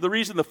times the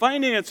reason the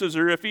finances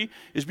are iffy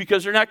is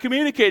because they're not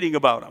communicating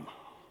about them.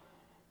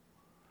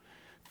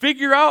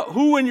 Figure out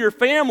who in your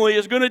family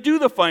is going to do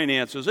the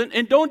finances,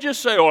 and don't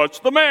just say, oh, it's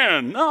the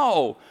man.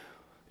 No,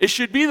 it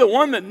should be the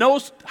one that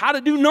knows how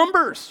to do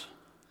numbers.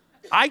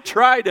 I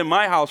tried in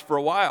my house for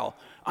a while.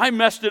 I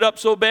messed it up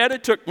so bad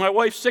it took my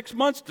wife 6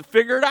 months to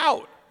figure it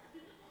out.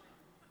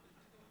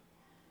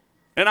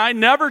 And I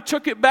never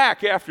took it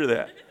back after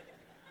that.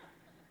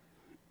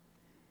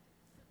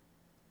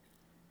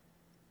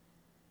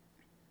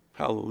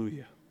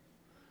 Hallelujah.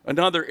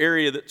 Another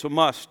area that's a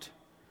must,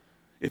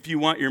 if you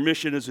want your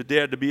mission as a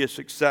dad to be a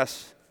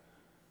success,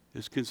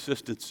 is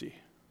consistency.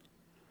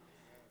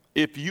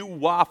 If you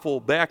waffle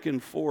back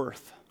and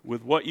forth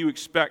with what you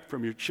expect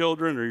from your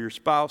children or your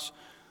spouse,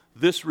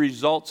 this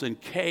results in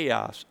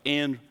chaos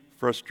and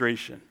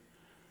frustration.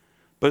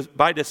 But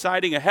by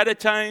deciding ahead of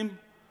time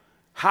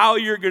how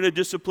you're going to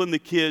discipline the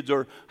kids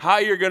or how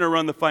you're going to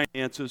run the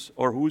finances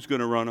or who's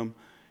going to run them,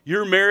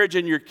 your marriage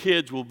and your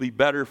kids will be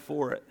better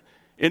for it.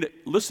 And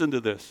listen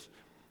to this.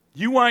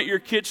 You want your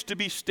kids to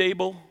be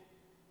stable,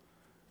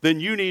 then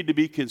you need to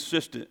be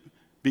consistent.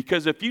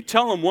 Because if you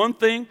tell them one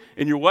thing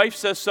and your wife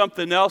says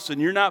something else and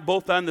you're not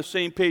both on the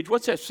same page,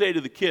 what's that say to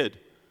the kid?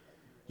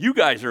 You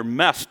guys are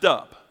messed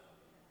up.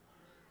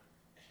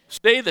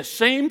 Say the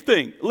same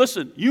thing.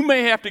 Listen, you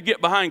may have to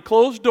get behind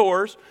closed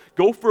doors,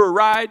 go for a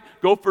ride,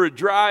 go for a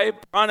drive,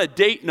 on a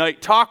date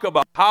night, talk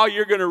about how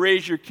you're going to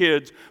raise your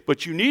kids,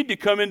 but you need to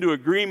come into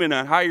agreement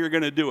on how you're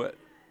going to do it.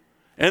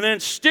 And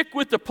then stick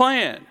with the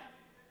plan.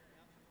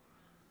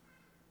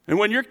 And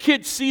when your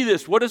kids see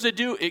this, what does it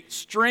do? It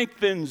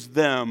strengthens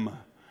them.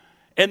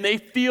 And they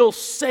feel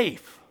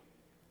safe.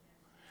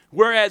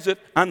 Whereas if,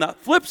 on the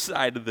flip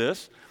side of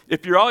this,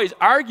 if you're always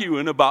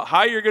arguing about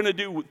how you're going to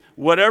do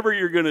whatever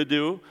you're going to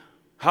do,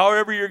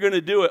 however you're going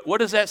to do it, what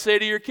does that say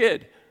to your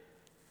kid?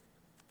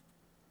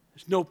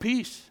 There's no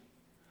peace.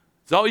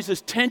 There's always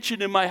this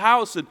tension in my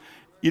house. And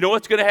you know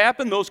what's going to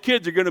happen? Those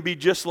kids are going to be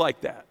just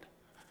like that.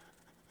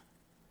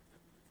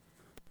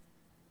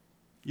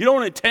 You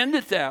don't intend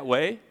it that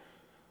way,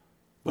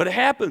 but it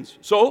happens.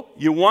 So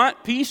you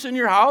want peace in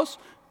your house?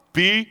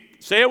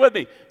 Say it with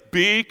me,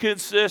 be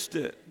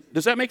consistent.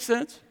 Does that make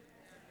sense?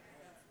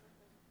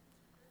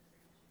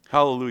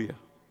 Hallelujah.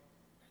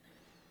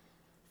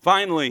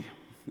 Finally,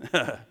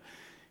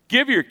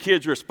 give your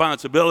kids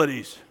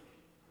responsibilities.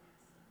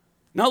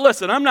 Now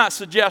listen, I'm not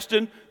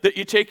suggesting that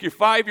you take your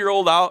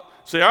 5-year-old out,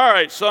 say, all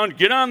right, son,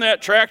 get on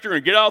that tractor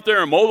and get out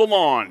there and mow the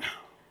lawn.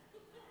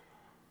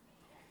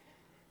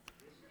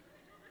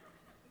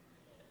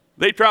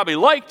 They'd probably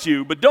like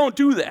to, but don't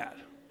do that.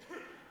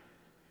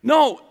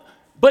 No,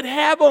 But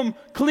have them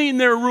clean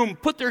their room,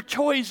 put their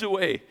toys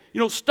away.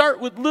 Start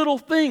with little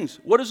things.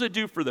 What does it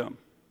do for them?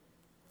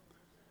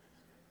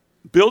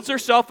 Builds their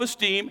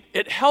self-esteem.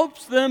 It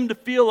helps them to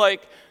feel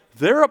like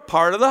they're a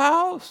part of the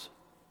house.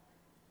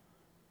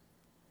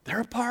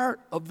 They're a part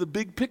of the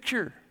big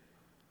picture.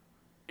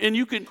 And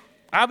you can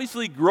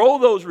obviously grow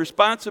those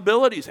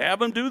responsibilities. Have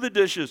them do the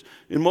dishes.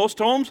 In most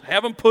homes,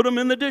 have them put them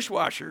in the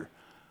dishwasher.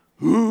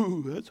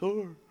 Ooh, that's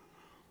hard.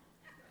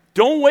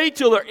 Don't wait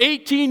till they're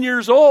 18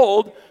 years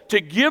old to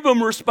give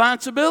them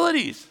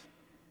responsibilities.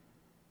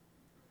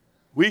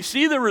 We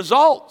see the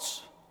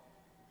results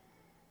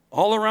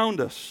all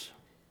around us.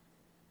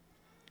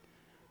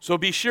 So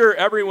be sure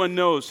everyone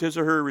knows his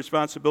or her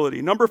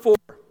responsibility. Number 4,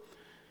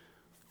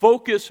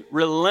 focus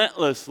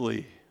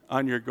relentlessly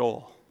on your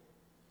goal.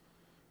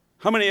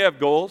 How many have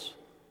goals?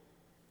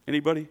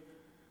 Anybody?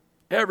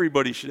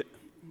 Everybody should.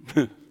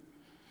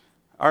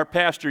 Our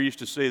pastor used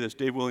to say this,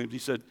 Dave Williams. He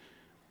said,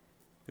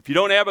 if you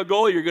don't have a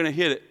goal, you're going to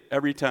hit it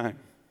every time.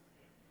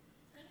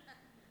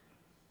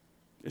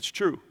 It's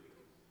true.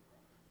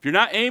 If you're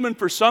not aiming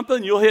for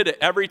something, you'll hit it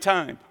every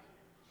time.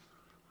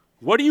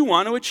 What do you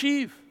want to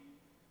achieve?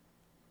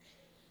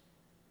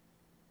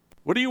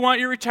 What do you want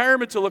your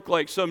retirement to look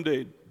like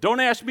someday? Don't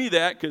ask me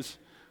that because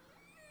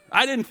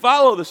I didn't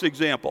follow this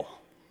example.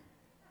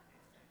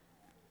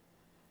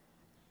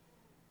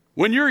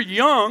 When you're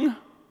young,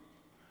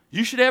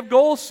 you should have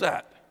goals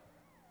set.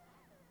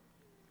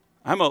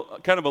 I'm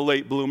kind of a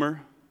late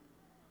bloomer.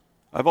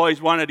 I've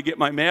always wanted to get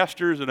my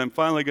master's, and I'm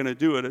finally going to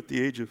do it at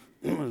the age of...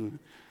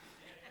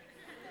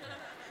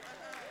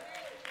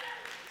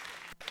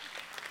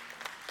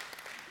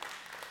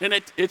 And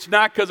it's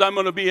not because I'm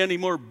going to be any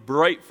more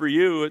bright for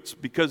you. It's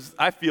because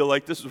I feel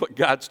like this is what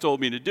God's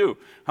told me to do.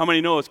 How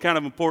many know it's kind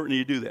of important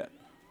you do that?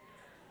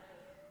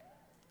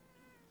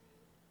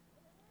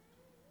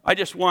 I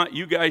just want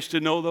you guys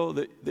to know, though,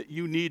 that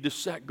you need to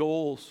set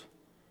goals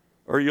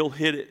or you'll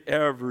hit it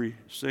every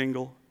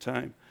single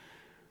time.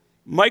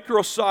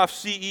 Microsoft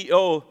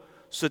CEO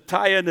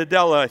Satya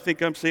Nadella, I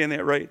think I'm saying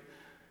that right,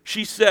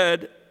 she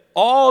said,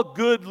 all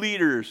good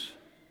leaders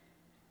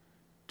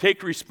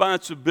take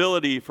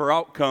responsibility for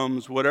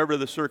outcomes, whatever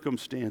the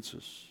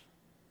circumstances.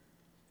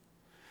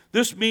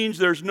 This means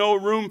there's no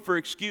room for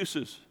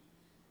excuses.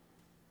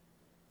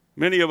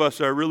 Many of us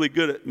are really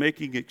good at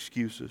making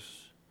excuses.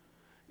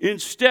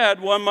 Instead,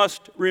 one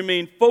must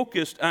remain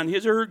focused on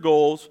his or her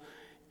goals,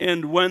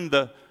 and when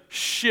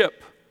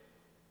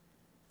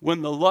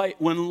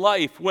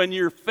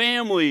your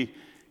family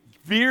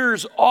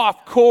veers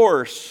off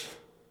course,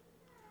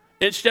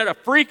 instead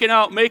of freaking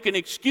out making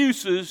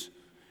excuses,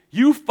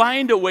 you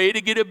find a way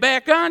to get it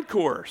back on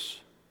course.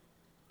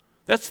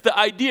 That's the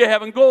idea of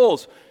having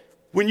goals.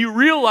 When you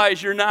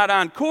realize you're not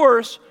on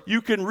course,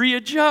 you can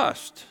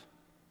readjust.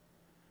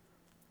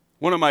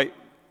 One of my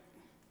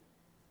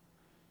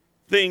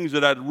things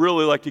that I'd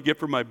really like to get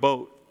for my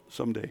boat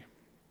someday.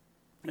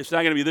 It's not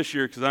going to be this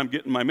year because I'm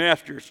getting my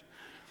master's.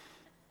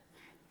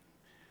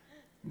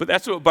 But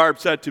that's what Barb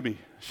said to me.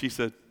 She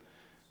said,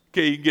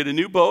 okay, you can get a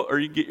new boat or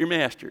you can get your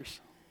master's.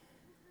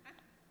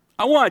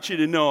 I want you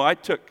to know I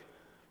took...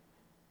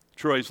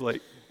 Troy's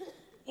like,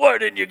 why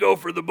didn't you go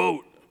for the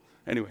boat?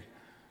 Anyway.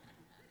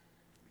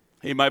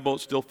 Hey, my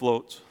boat still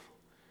floats.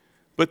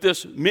 But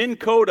this Minn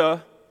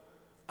Kota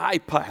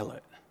iPilot,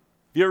 have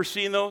you ever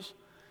seen those?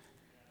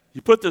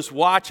 You put this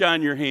watch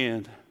on your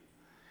hand,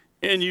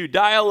 and you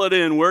dial it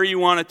in where you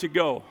want it to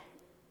go.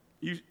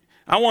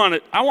 I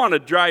want to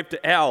drive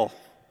to Al.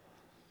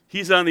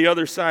 He's on the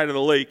other side of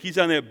the lake. He's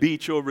on that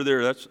beach over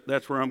there.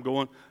 That's where I'm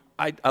going.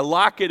 I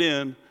lock it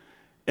in,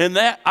 and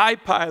that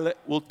iPilot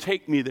will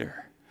take me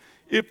there.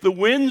 If the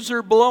winds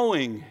are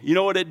blowing, you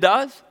know what it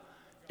does?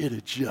 It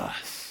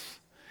adjusts.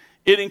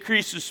 It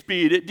increases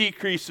speed. It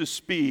decreases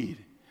speed.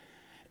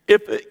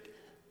 If it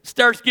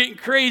starts getting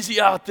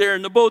crazy out there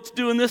and the boat's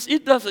doing this,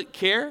 it doesn't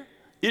care.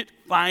 It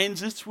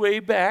finds its way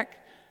back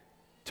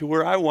to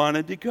where I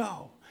wanted to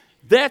go.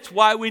 That's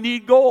why we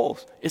need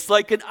goals. It's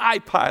like an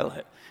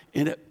iPilot,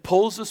 and it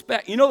pulls us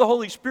back. You know the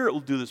Holy Spirit will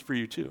do this for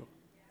you too.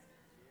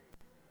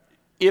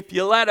 If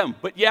you let him,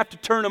 but you have to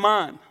turn him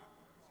on.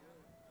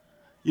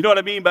 You know what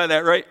I mean by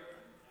that, right?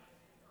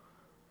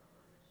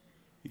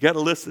 You got to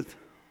listen.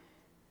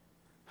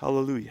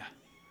 Hallelujah.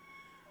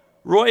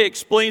 Roy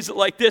explains it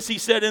like this. He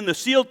said in the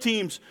SEAL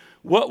teams,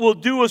 what we'll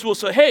do is we'll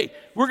say, hey,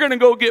 we're going to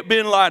go get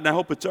bin Laden. I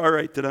hope it's all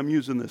right that I'm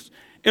using this.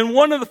 And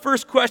one of the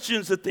first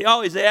questions that they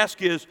always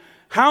ask is,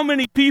 how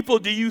many people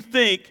do you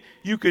think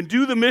you can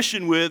do the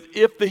mission with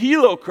if the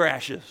helo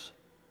crashes?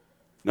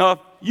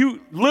 Now,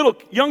 you little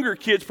younger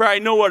kids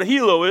probably know what a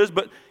helo is,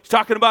 but he's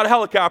talking about a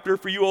helicopter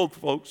for you old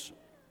folks.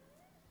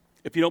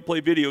 If you don't play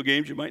video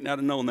games, you might not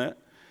have known that.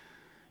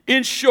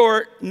 In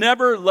short,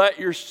 never let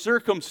your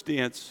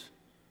circumstance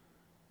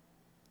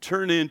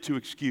turn into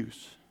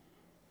excuse.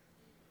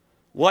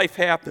 Life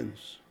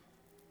happens.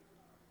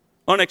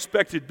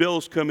 Unexpected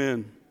bills come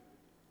in.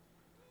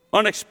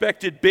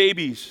 Unexpected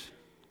babies.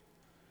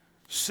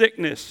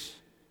 Sickness.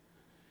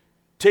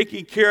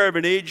 Taking care of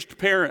an aged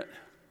parent.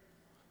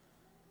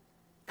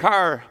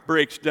 car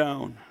breaks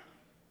down,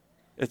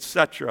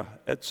 etc.,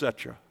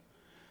 etc.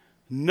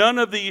 None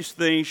of these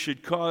things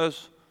should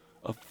cause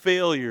a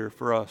failure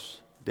for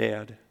us,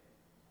 Dad.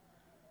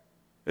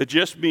 It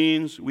just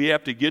means we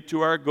have to get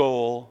to our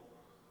goal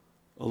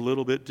a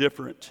little bit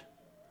different.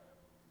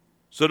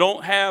 So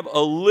don't have a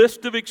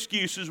list of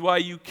excuses why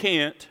you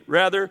can't.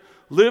 Rather,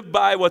 live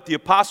by what the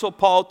Apostle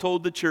Paul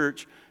told the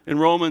church in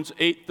Romans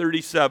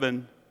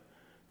 8:37.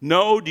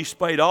 No,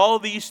 despite all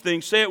these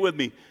things, say it with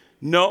me.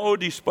 No,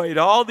 despite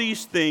all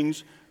these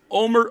things,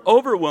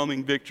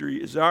 overwhelming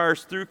victory is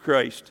ours through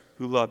Christ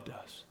who loved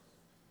us.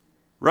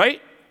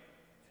 Right?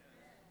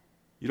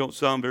 You don't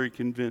sound very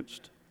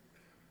convinced.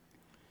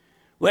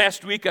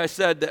 Last week I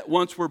said that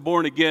once we're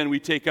born again, we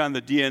take on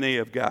the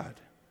DNA of God.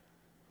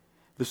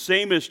 The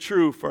same is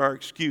true for our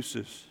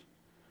excuses.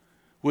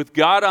 With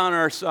God on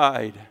our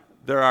side,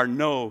 there are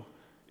no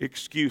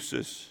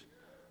excuses.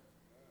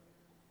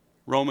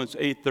 Romans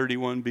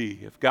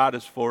 8:31b. If God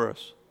is for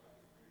us,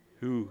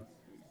 who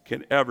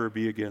can ever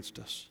be against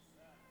us?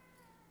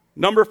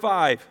 Number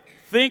 5,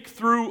 think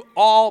through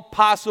all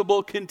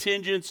possible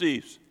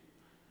contingencies.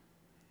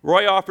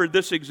 Roy offered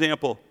this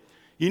example.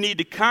 You need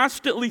to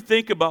constantly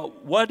think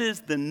about what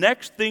is the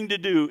next thing to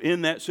do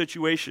in that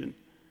situation.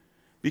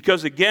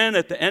 Because again,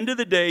 at the end of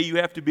the day, you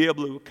have to be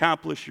able to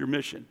accomplish your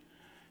mission.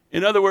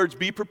 In other words,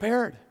 be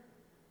prepared.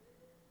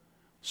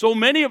 So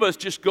many of us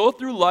just go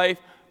through life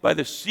by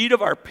the seat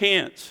of our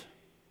pants.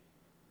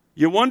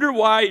 You wonder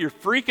why you're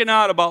freaking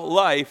out about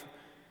life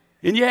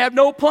and you have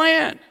no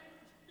plan.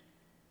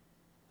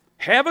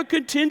 Have a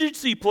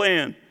contingency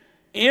plan.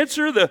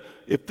 Answer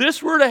if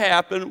this were to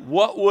happen,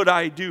 what would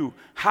I do?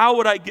 How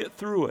would I get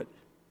through it?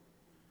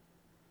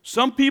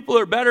 Some people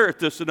are better at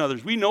this than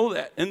others. We know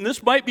that. And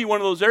this might be one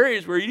of those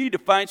areas where you need to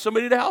find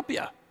somebody to help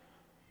you.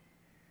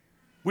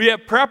 We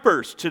have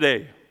preppers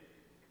today.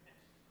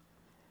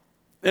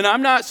 And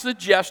I'm not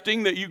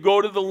suggesting that you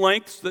go to the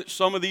lengths that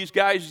some of these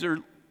guys or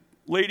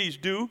ladies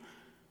do,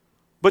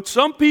 but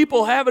some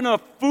people have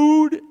enough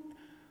food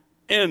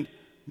and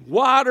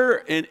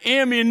water and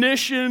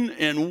ammunition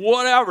and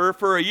whatever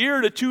for a year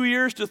to 2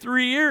 years to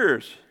 3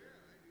 years.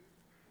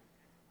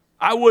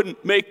 I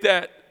wouldn't make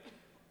that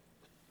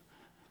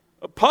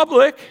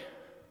public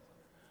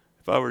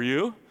if I were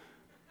you.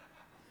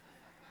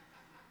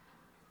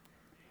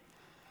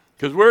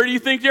 Because where do you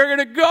think they're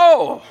going to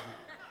go?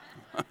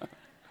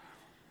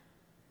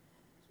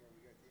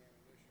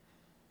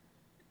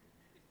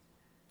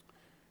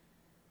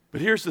 But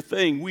here's the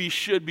thing, we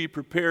should be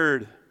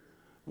prepared.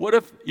 What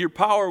if your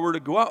power were to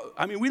go out?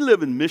 I mean, we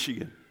live in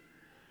Michigan,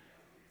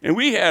 and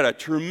we had a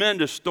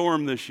tremendous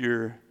storm this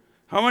year.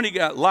 How many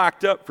got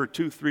locked up for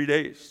 2-3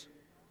 days?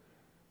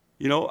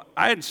 You know,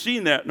 I hadn't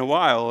seen that in a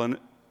while, and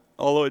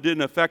although it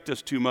didn't affect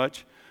us too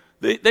much,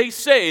 they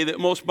say that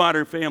most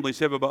modern families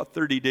have about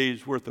 30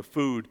 days worth of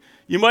food.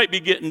 You might be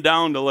getting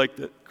down to like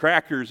the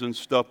crackers and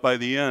stuff by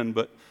the end,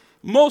 but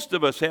most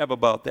of us have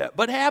about that.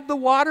 But have the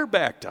water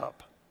backed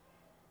up.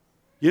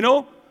 You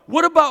know,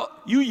 what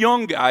about you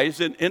young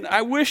guys? And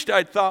I wished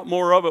I'd thought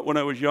more of it when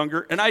I was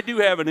younger, and I do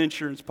have an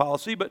insurance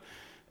policy, but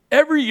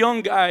every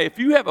young guy, if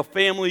you have a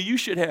family, you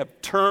should have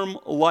term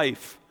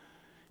life.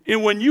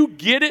 And when you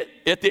get it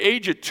at the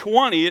age of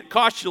 20, it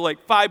costs you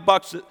like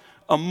 $5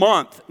 a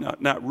month.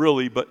 Not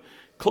really, but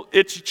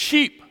it's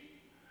cheap.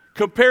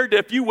 Compared to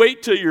if you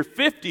wait till you're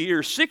 50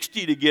 or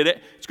 60 to get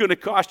it, it's going to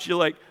cost you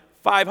like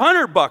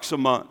 $500 a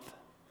month.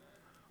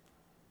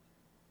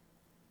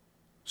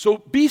 So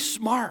be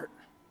smart.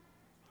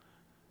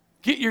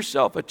 Get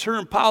yourself a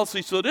term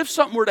policy so that if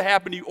something were to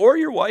happen to you or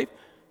your wife,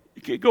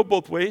 it can go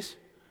both ways,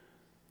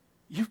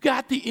 you've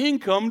got the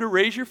income to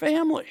raise your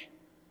family.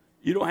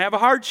 You don't have a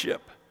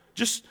hardship.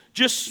 Just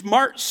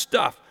smart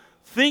stuff.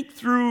 Think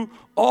through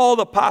all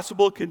the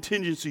possible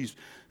contingencies.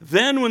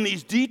 Then when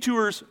these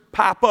detours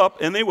pop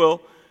up, and they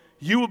will,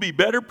 you will be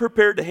better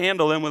prepared to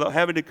handle them without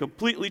having to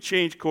completely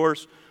change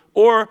course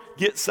or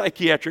get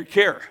psychiatric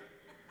care.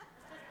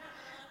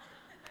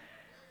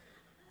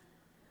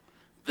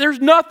 There's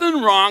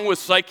nothing wrong with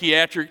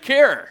psychiatric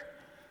care.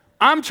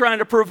 I'm trying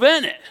to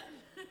prevent it.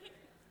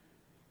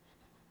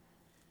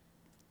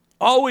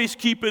 Always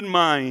keep in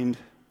mind,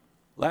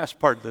 last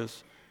part of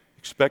this,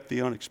 expect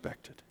the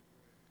unexpected.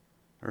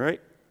 All right?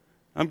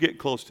 I'm getting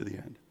close to the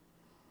end.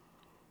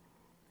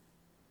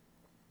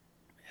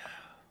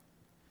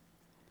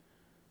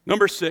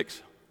 Number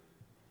 6,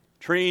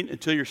 train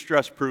until you're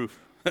stress-proof.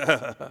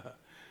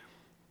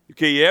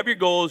 Okay, you have your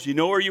goals, you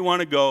know where you want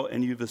to go,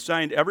 and you've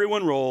assigned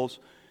everyone roles.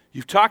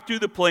 You've talked through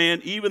the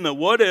plan, even the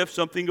what if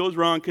something goes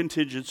wrong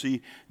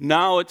contingency.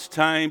 Now it's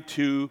time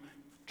to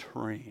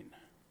train.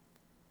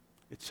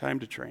 It's time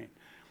to train.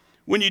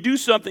 When you do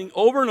something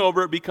over and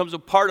over, it becomes a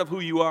part of who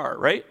you are,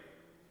 right?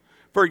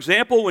 For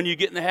example, when you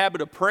get in the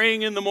habit of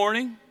praying in the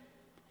morning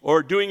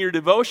or doing your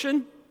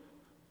devotion,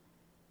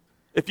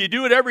 if you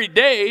do it every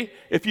day,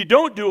 if you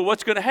don't do it,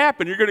 what's going to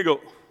happen? You're going to go,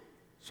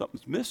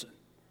 something's missing.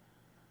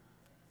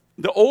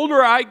 The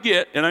older I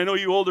get, and I know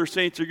you older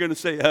saints are going to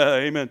say,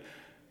 amen.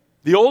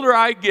 The older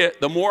I get,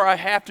 the more I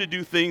have to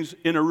do things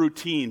in a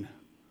routine.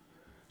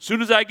 As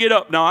soon as I get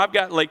up, now I've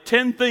got like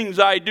 10 things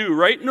I do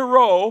right in a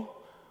row,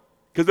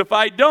 because if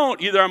I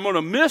don't, either I'm going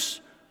to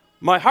miss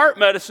my heart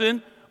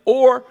medicine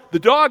or the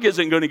dog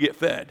isn't going to get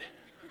fed.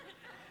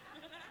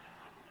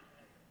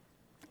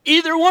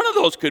 Either one of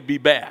those could be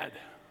bad.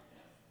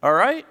 All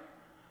right?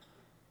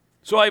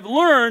 So I've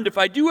learned if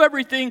I do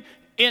everything,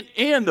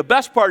 and the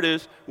best part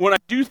is when I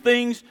do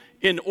things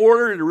in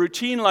order and a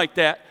routine like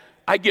that,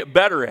 I get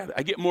better at it.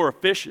 I get more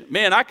efficient.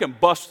 Man, I can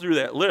bust through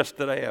that list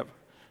that I have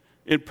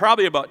in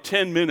probably about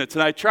 10 minutes.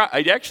 And I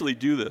actually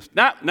do this.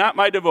 Not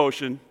my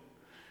devotion,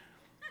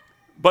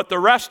 but the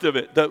rest of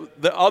it,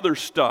 the other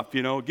stuff,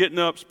 getting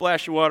up,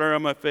 splashing water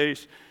on my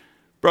face,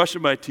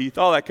 brushing my teeth,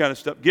 all that kind of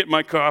stuff, getting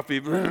my coffee,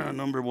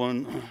 number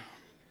one.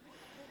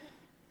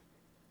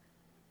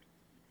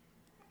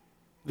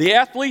 The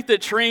athlete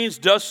that trains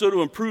does so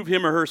to improve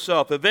him or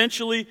herself.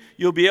 Eventually,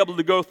 you'll be able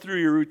to go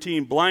through your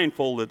routine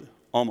blindfolded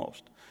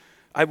almost.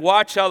 I've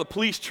watched how the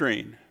police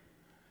train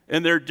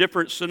in their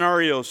different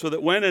scenarios so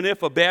that when and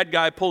if a bad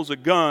guy pulls a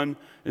gun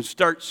and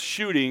starts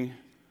shooting,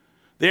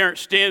 they aren't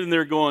standing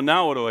there going,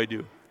 now what do I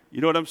do? You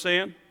know what I'm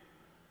saying?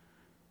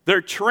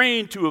 They're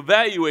trained to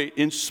evaluate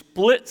in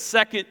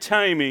split-second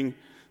timing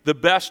the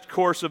best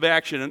course of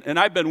action. And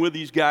I've been with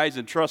these guys,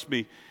 and trust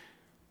me,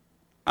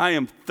 I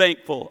am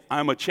thankful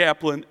I'm a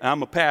chaplain,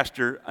 I'm a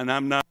pastor, and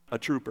I'm not a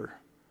trooper.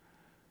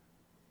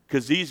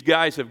 Because these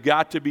guys have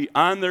got to be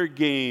on their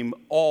game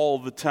all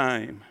the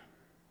time.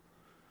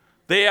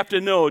 They have to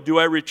know, do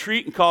I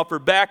retreat and call for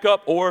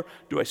backup, or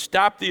do I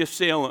stop the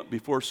assailant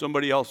before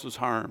somebody else is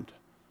harmed?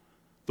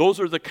 Those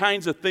are the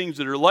kinds of things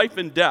that are life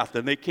and death,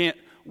 and they can't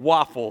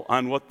waffle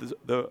on what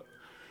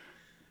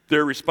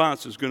their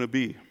response is going to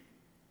be.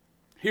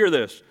 Hear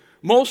this.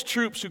 Most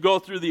troops who go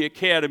through the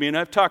academy, and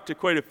I've talked to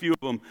quite a few of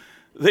them,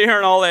 they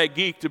aren't all that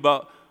geeked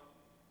about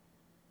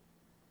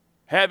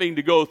having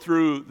to go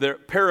through their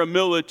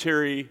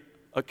paramilitary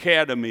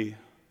academy.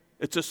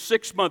 It's a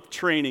 6-month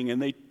training, and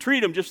they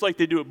treat them just like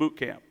they do at boot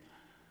camp.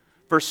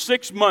 For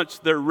 6 months,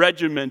 they're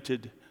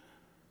regimented.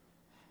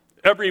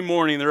 Every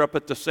morning, they're up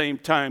at the same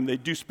time. They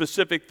do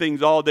specific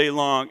things all day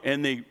long,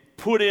 and they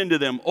put into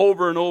them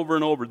over and over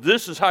and over.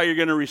 This is how you're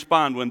going to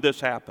respond when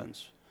this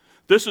happens.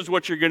 This is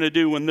what you're going to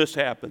do when this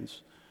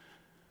happens.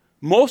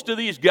 Most of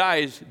these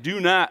guys do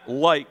not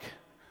like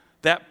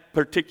that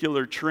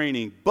particular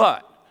training,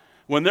 but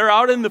when they're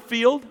out in the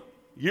field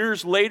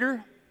years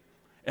later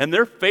and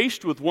they're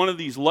faced with one of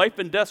these life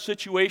and death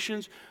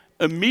situations,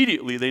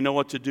 immediately they know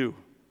what to do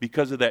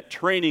because of that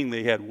training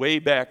they had way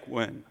back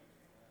when.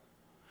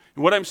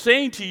 And what I'm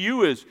saying to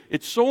you is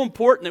it's so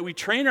important that we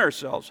train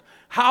ourselves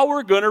how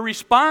we're going to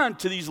respond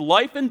to these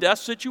life and death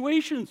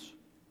situations.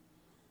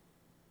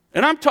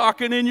 And I'm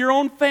talking in your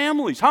own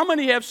families. How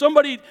many have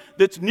somebody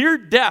that's near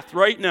death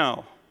right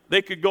now?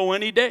 They could go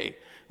any day.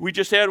 We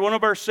just had one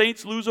of our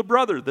saints lose a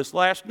brother this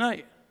last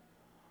night.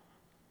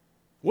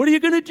 What are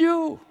you going to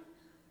do?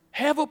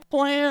 Have a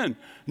plan.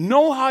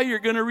 Know how you're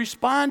going to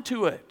respond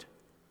to it.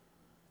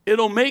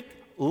 It'll make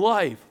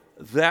life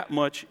that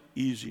much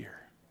easier.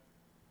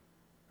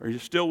 Are you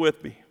still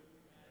with me?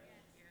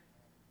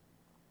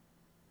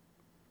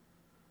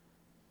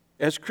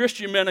 As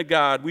Christian men of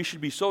God, we should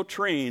be so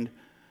trained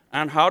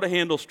on how to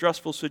handle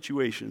stressful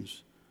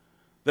situations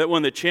that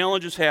when the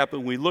challenges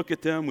happen, we look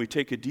at them, we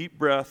take a deep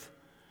breath,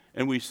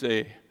 and we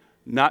say,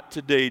 not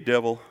today,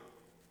 devil.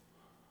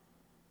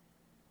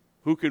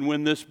 Who can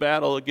win this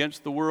battle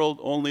against the world?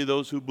 Only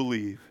those who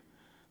believe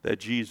that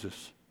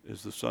Jesus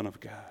is the Son of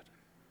God.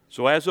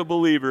 So as a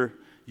believer,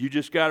 you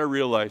just got to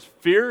realize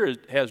fear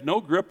has no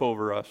grip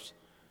over us.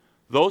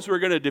 Those who are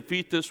going to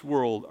defeat this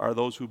world are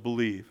those who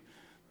believe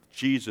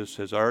Jesus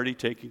has already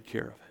taken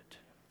care of it.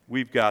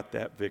 We've got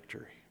that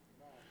victory.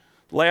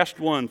 Last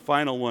one,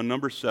 final one,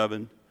 number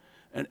 7,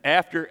 an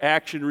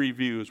after-action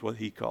review is what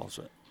he calls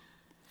it.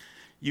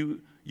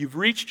 You've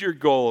reached your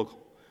goal.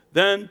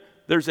 Then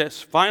there's that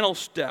final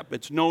step.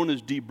 It's known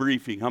as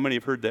debriefing. How many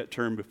have heard that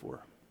term before?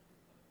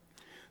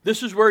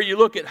 This is where you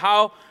look at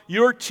how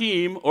your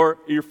team, or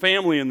your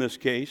family in this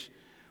case,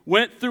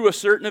 went through a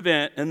certain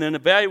event and then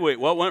evaluate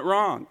what went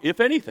wrong, if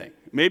anything.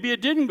 Maybe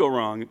it didn't go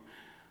wrong,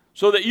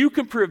 so that you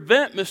can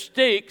prevent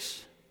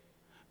mistakes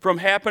from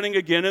happening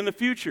again in the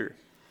future.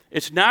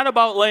 It's not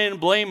about laying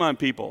blame on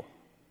people.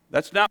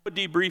 That's not what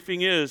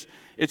debriefing is.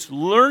 It's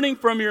learning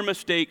from your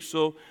mistakes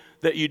so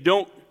that you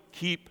don't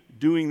keep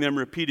doing them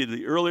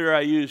repeatedly. Earlier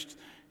I used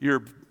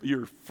you're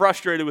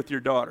frustrated with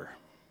your daughter,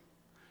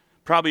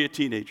 probably a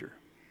teenager.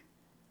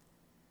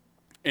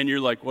 And you're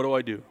like, what do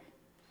I do?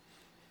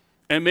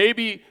 And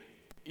maybe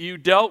you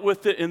dealt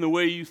with it in the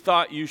way you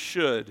thought you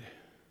should.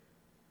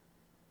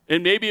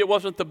 And maybe it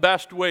wasn't the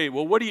best way.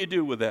 Well, what do you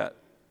do with that?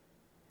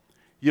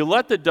 You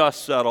let the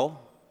dust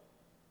settle.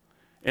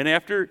 And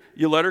after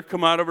you let her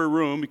come out of her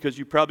room, because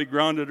you probably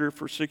grounded her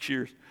for 6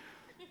 years,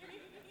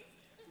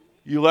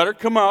 you let her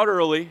come out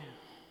early,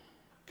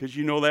 because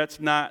you know that's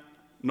not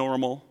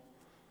normal.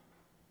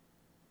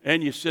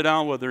 And you sit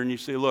down with her and you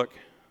say, look,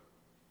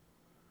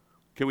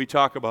 can we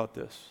talk about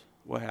this?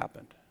 What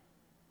happened?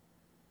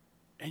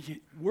 And you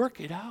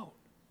work it out.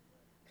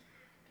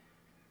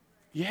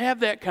 You have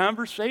that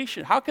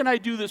conversation. How can I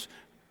do this?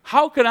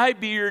 How can I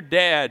be your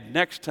dad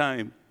next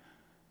time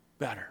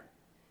better?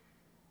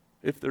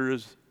 If there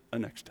is a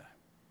next time.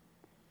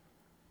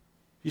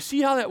 You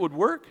see how that would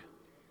work?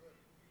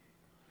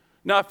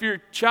 Now, if your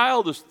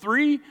child is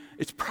 3,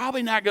 it's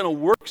probably not going to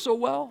work so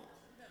well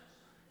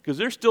because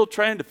they're still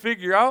trying to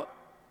figure out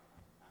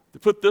to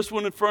put this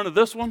one in front of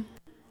this one.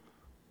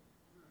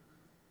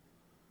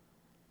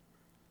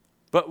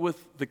 But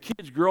with the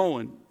kids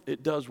growing,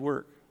 it does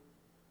work.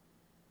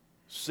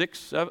 6,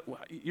 7,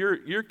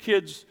 your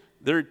kids,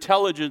 their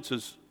intelligence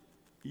is,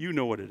 you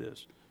know what it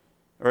is.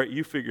 All right,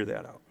 you figure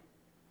that out.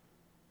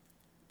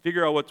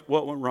 Figure out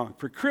what went wrong.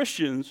 For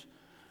Christians,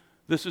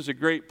 this is a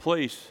great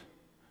place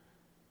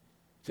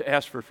to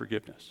ask for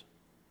forgiveness.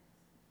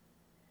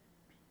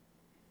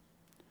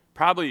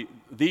 Probably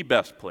the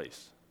best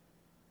place.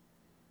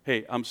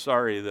 Hey, I'm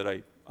sorry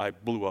that I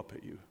blew up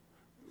at you.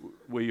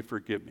 Will you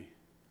forgive me?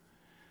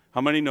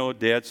 How many know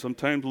dads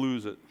sometimes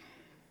lose it?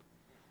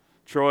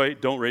 Troy,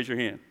 don't raise your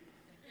hand.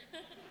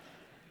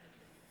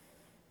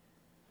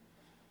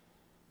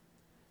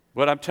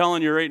 But I'm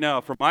telling you right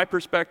now, from my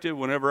perspective,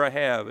 whenever I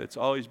have, it's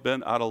always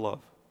been out of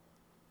love.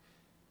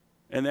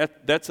 And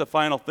that's the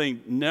final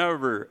thing.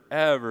 Never,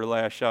 ever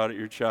lash out at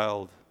your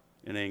child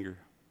in anger.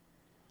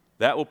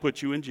 That will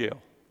put you in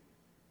jail.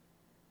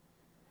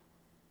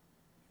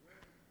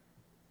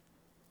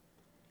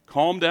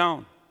 Calm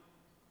down.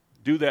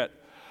 Do that.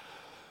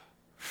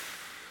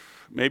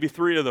 Maybe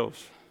 3 of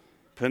those,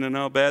 depending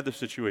on how bad the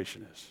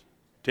situation is.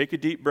 Take a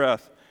deep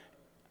breath.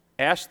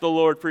 Ask the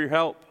Lord for your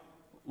help.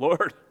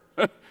 Lord,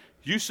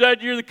 you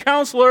said you're the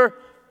counselor.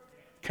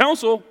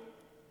 Counsel.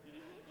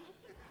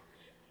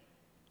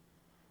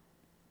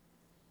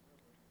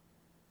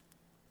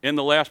 And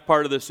the last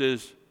part of this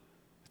is,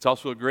 it's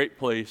also a great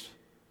place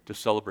to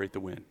celebrate the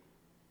win.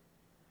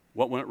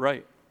 What went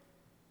right?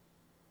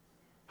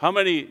 How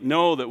many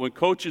know that when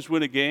coaches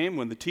win a game,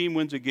 when the team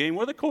wins a game,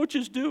 what do the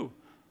coaches do?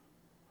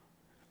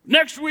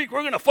 Next week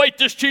we're going to fight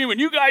this team and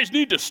you guys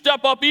need to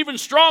step up even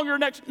stronger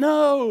next.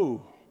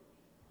 No.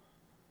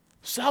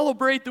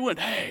 Celebrate the win.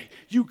 Hey,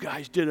 you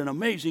guys did an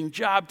amazing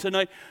job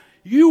tonight.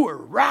 You were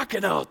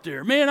rocking out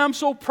there. Man, I'm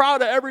so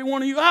proud of every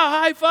one of you.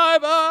 High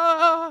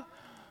five.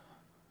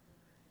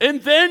 And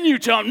then you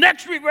tell them,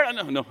 next week,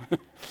 no.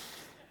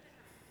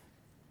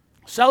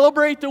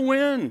 Celebrate the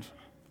win.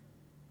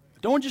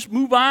 Don't just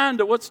move on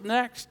to what's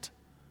next.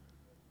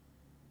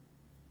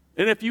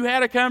 And if you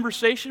had a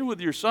conversation with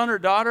your son or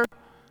daughter,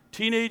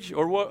 teenage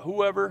or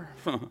whoever,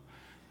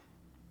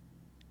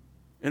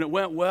 and it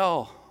went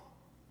well,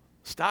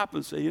 stop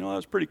and say, that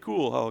was pretty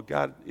cool how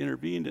God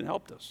intervened and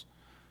helped us.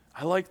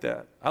 I like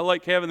that. I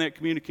like having that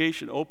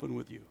communication open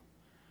with you.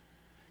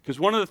 Because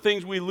one of the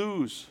things we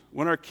lose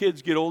when our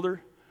kids get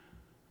older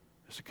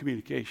is the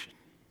communication.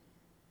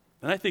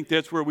 And I think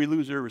that's where we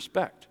lose their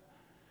respect.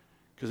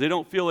 Because they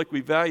don't feel like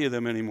we value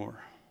them anymore.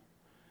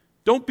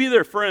 Don't be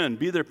their friend,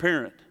 be their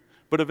parent.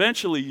 But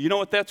eventually, you know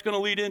what that's going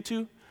to lead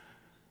into?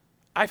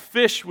 I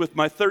fish with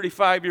my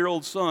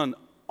 35-year-old son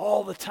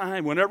all the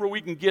time, whenever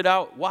we can get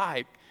out.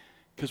 Why?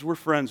 Because we're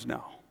friends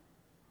now.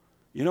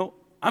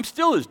 I'm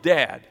still his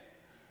dad,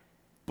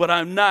 but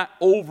I'm not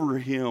over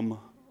him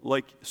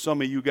like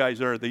some of you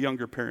guys are, the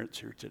younger parents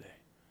here today.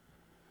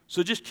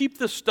 So just keep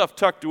this stuff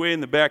tucked away in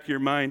the back of your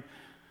mind.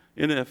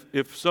 And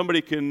if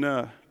somebody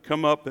can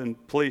come up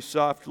and play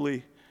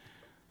softly,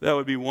 that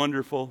would be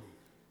wonderful.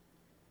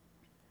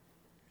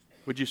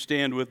 Would you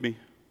stand with me?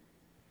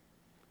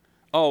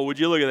 Oh, would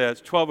you look at that?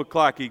 It's 12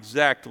 o'clock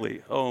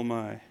exactly. Oh,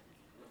 my.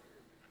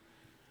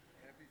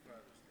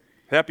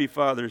 Happy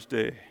Father's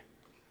Day.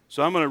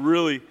 So I'm going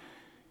to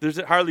there's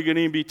hardly going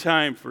to be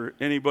time for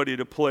anybody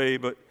to play,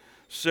 but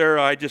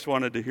Sarah, I just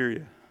wanted to hear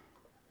you.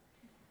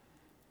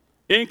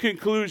 In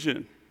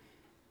conclusion,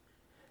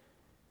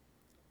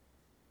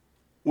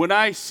 when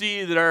I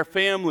see that our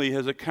family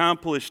has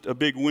accomplished a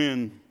big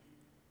win,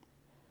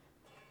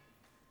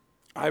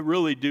 I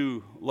really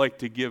do like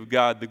to give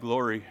God the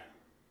glory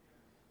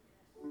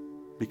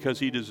because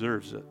He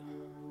deserves it.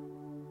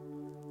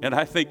 And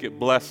I think it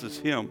blesses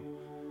Him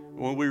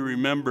when we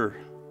remember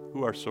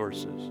who our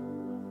source is.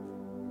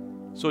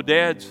 So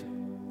dads,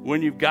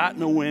 when you've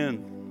gotten a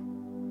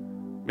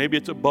win, maybe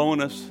it's a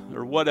bonus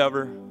or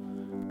whatever,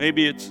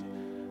 maybe it's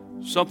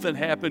something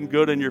happened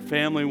good in your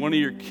family, one of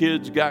your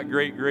kids got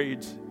great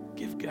grades,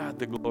 give God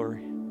the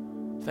glory.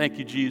 Thank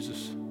you,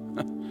 Jesus.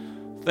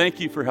 Thank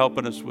you for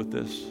helping us with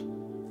this,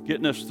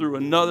 getting us through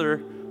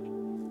another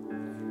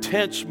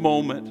tense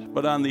moment,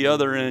 but on the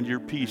other end, your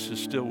peace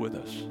is still with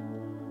us.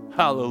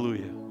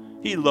 Hallelujah.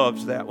 He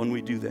loves that when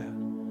we do that.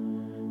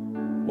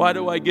 Why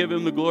do I give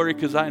Him the glory?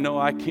 Because I know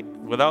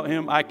without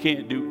Him, I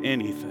can't do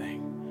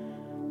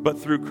anything. But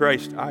through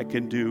Christ, I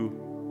can do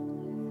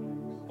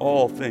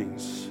all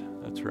things.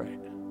 That's right.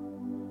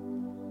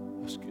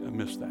 I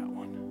missed that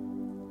one.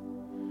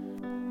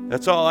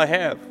 That's all I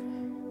have.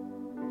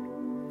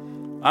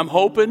 I'm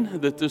hoping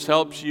that this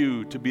helps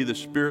you to be the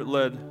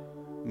Spirit-led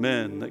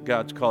men that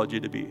God's called you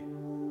to be.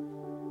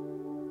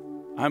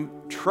 I'm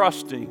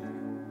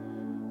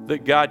trusting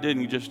that God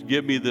didn't just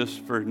give me this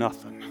for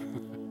nothing.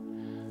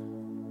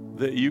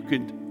 That you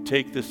can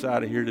take this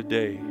out of here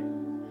today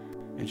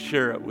and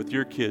share it with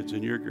your kids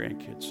and your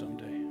grandkids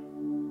someday.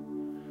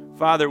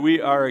 Father,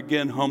 we are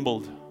again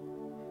humbled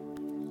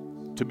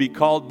to be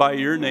called by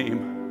your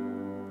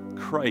name,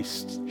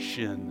 Christ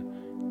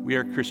Shin. We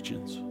are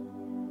Christians.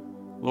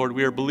 Lord,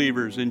 we are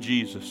believers in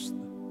Jesus.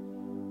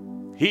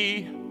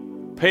 He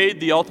paid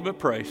the ultimate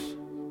price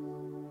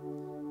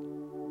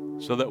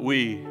so that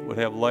we would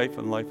have life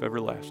and life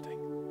everlasting.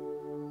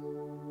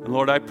 And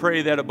Lord, I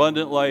pray that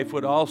abundant life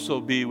would also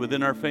be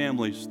within our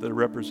families that are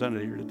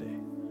represented here today.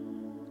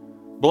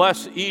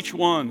 Bless each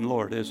one,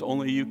 Lord, as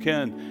only you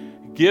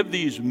can. Give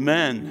these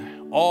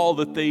men all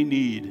that they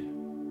need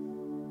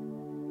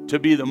to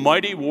be the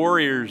mighty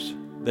warriors,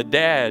 the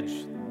dads,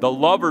 the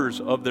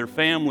lovers of their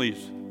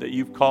families that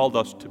you've called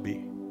us to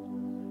be.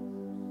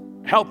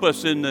 Help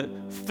us in the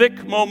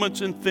thick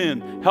moments and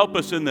thin. Help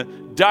us in the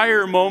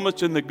dire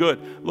moments and the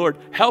good. Lord,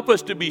 help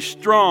us to be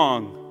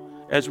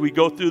strong as we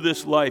go through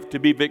this life, to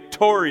be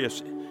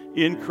victorious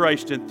in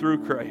Christ and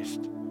through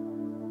Christ,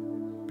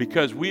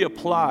 because we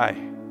apply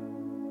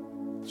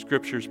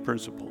Scripture's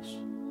principles.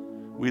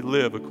 We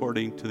live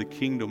according to the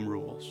kingdom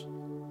rules.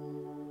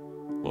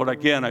 Lord,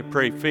 again, I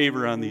pray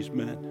favor on these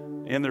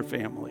men and their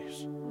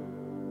families.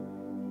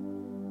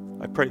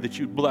 I pray that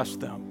you'd bless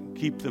them,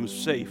 keep them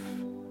safe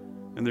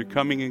in their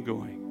coming and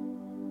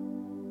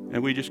going.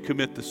 And we just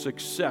commit the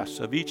success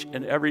of each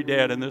and every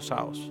dad in this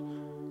house.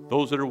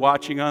 Those that are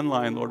watching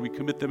online, Lord, we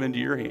commit them into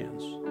your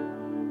hands.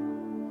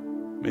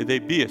 May they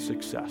be a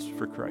success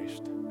for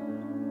Christ.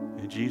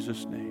 In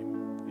Jesus'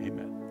 name,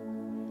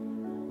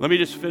 amen. Let me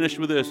just finish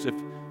with this. If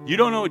you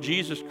don't know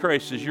Jesus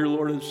Christ as your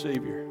Lord and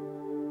Savior,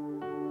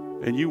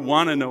 and you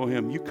want to know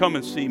him, you come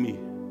and see me,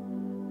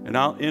 and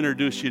I'll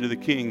introduce you to the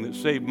King that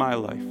saved my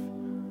life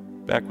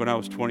back when I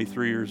was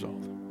 23 years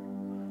old.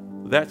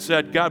 With that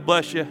said, God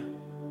bless you.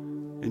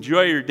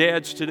 Enjoy your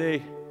dads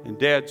today, and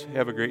dads,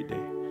 have a great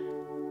day.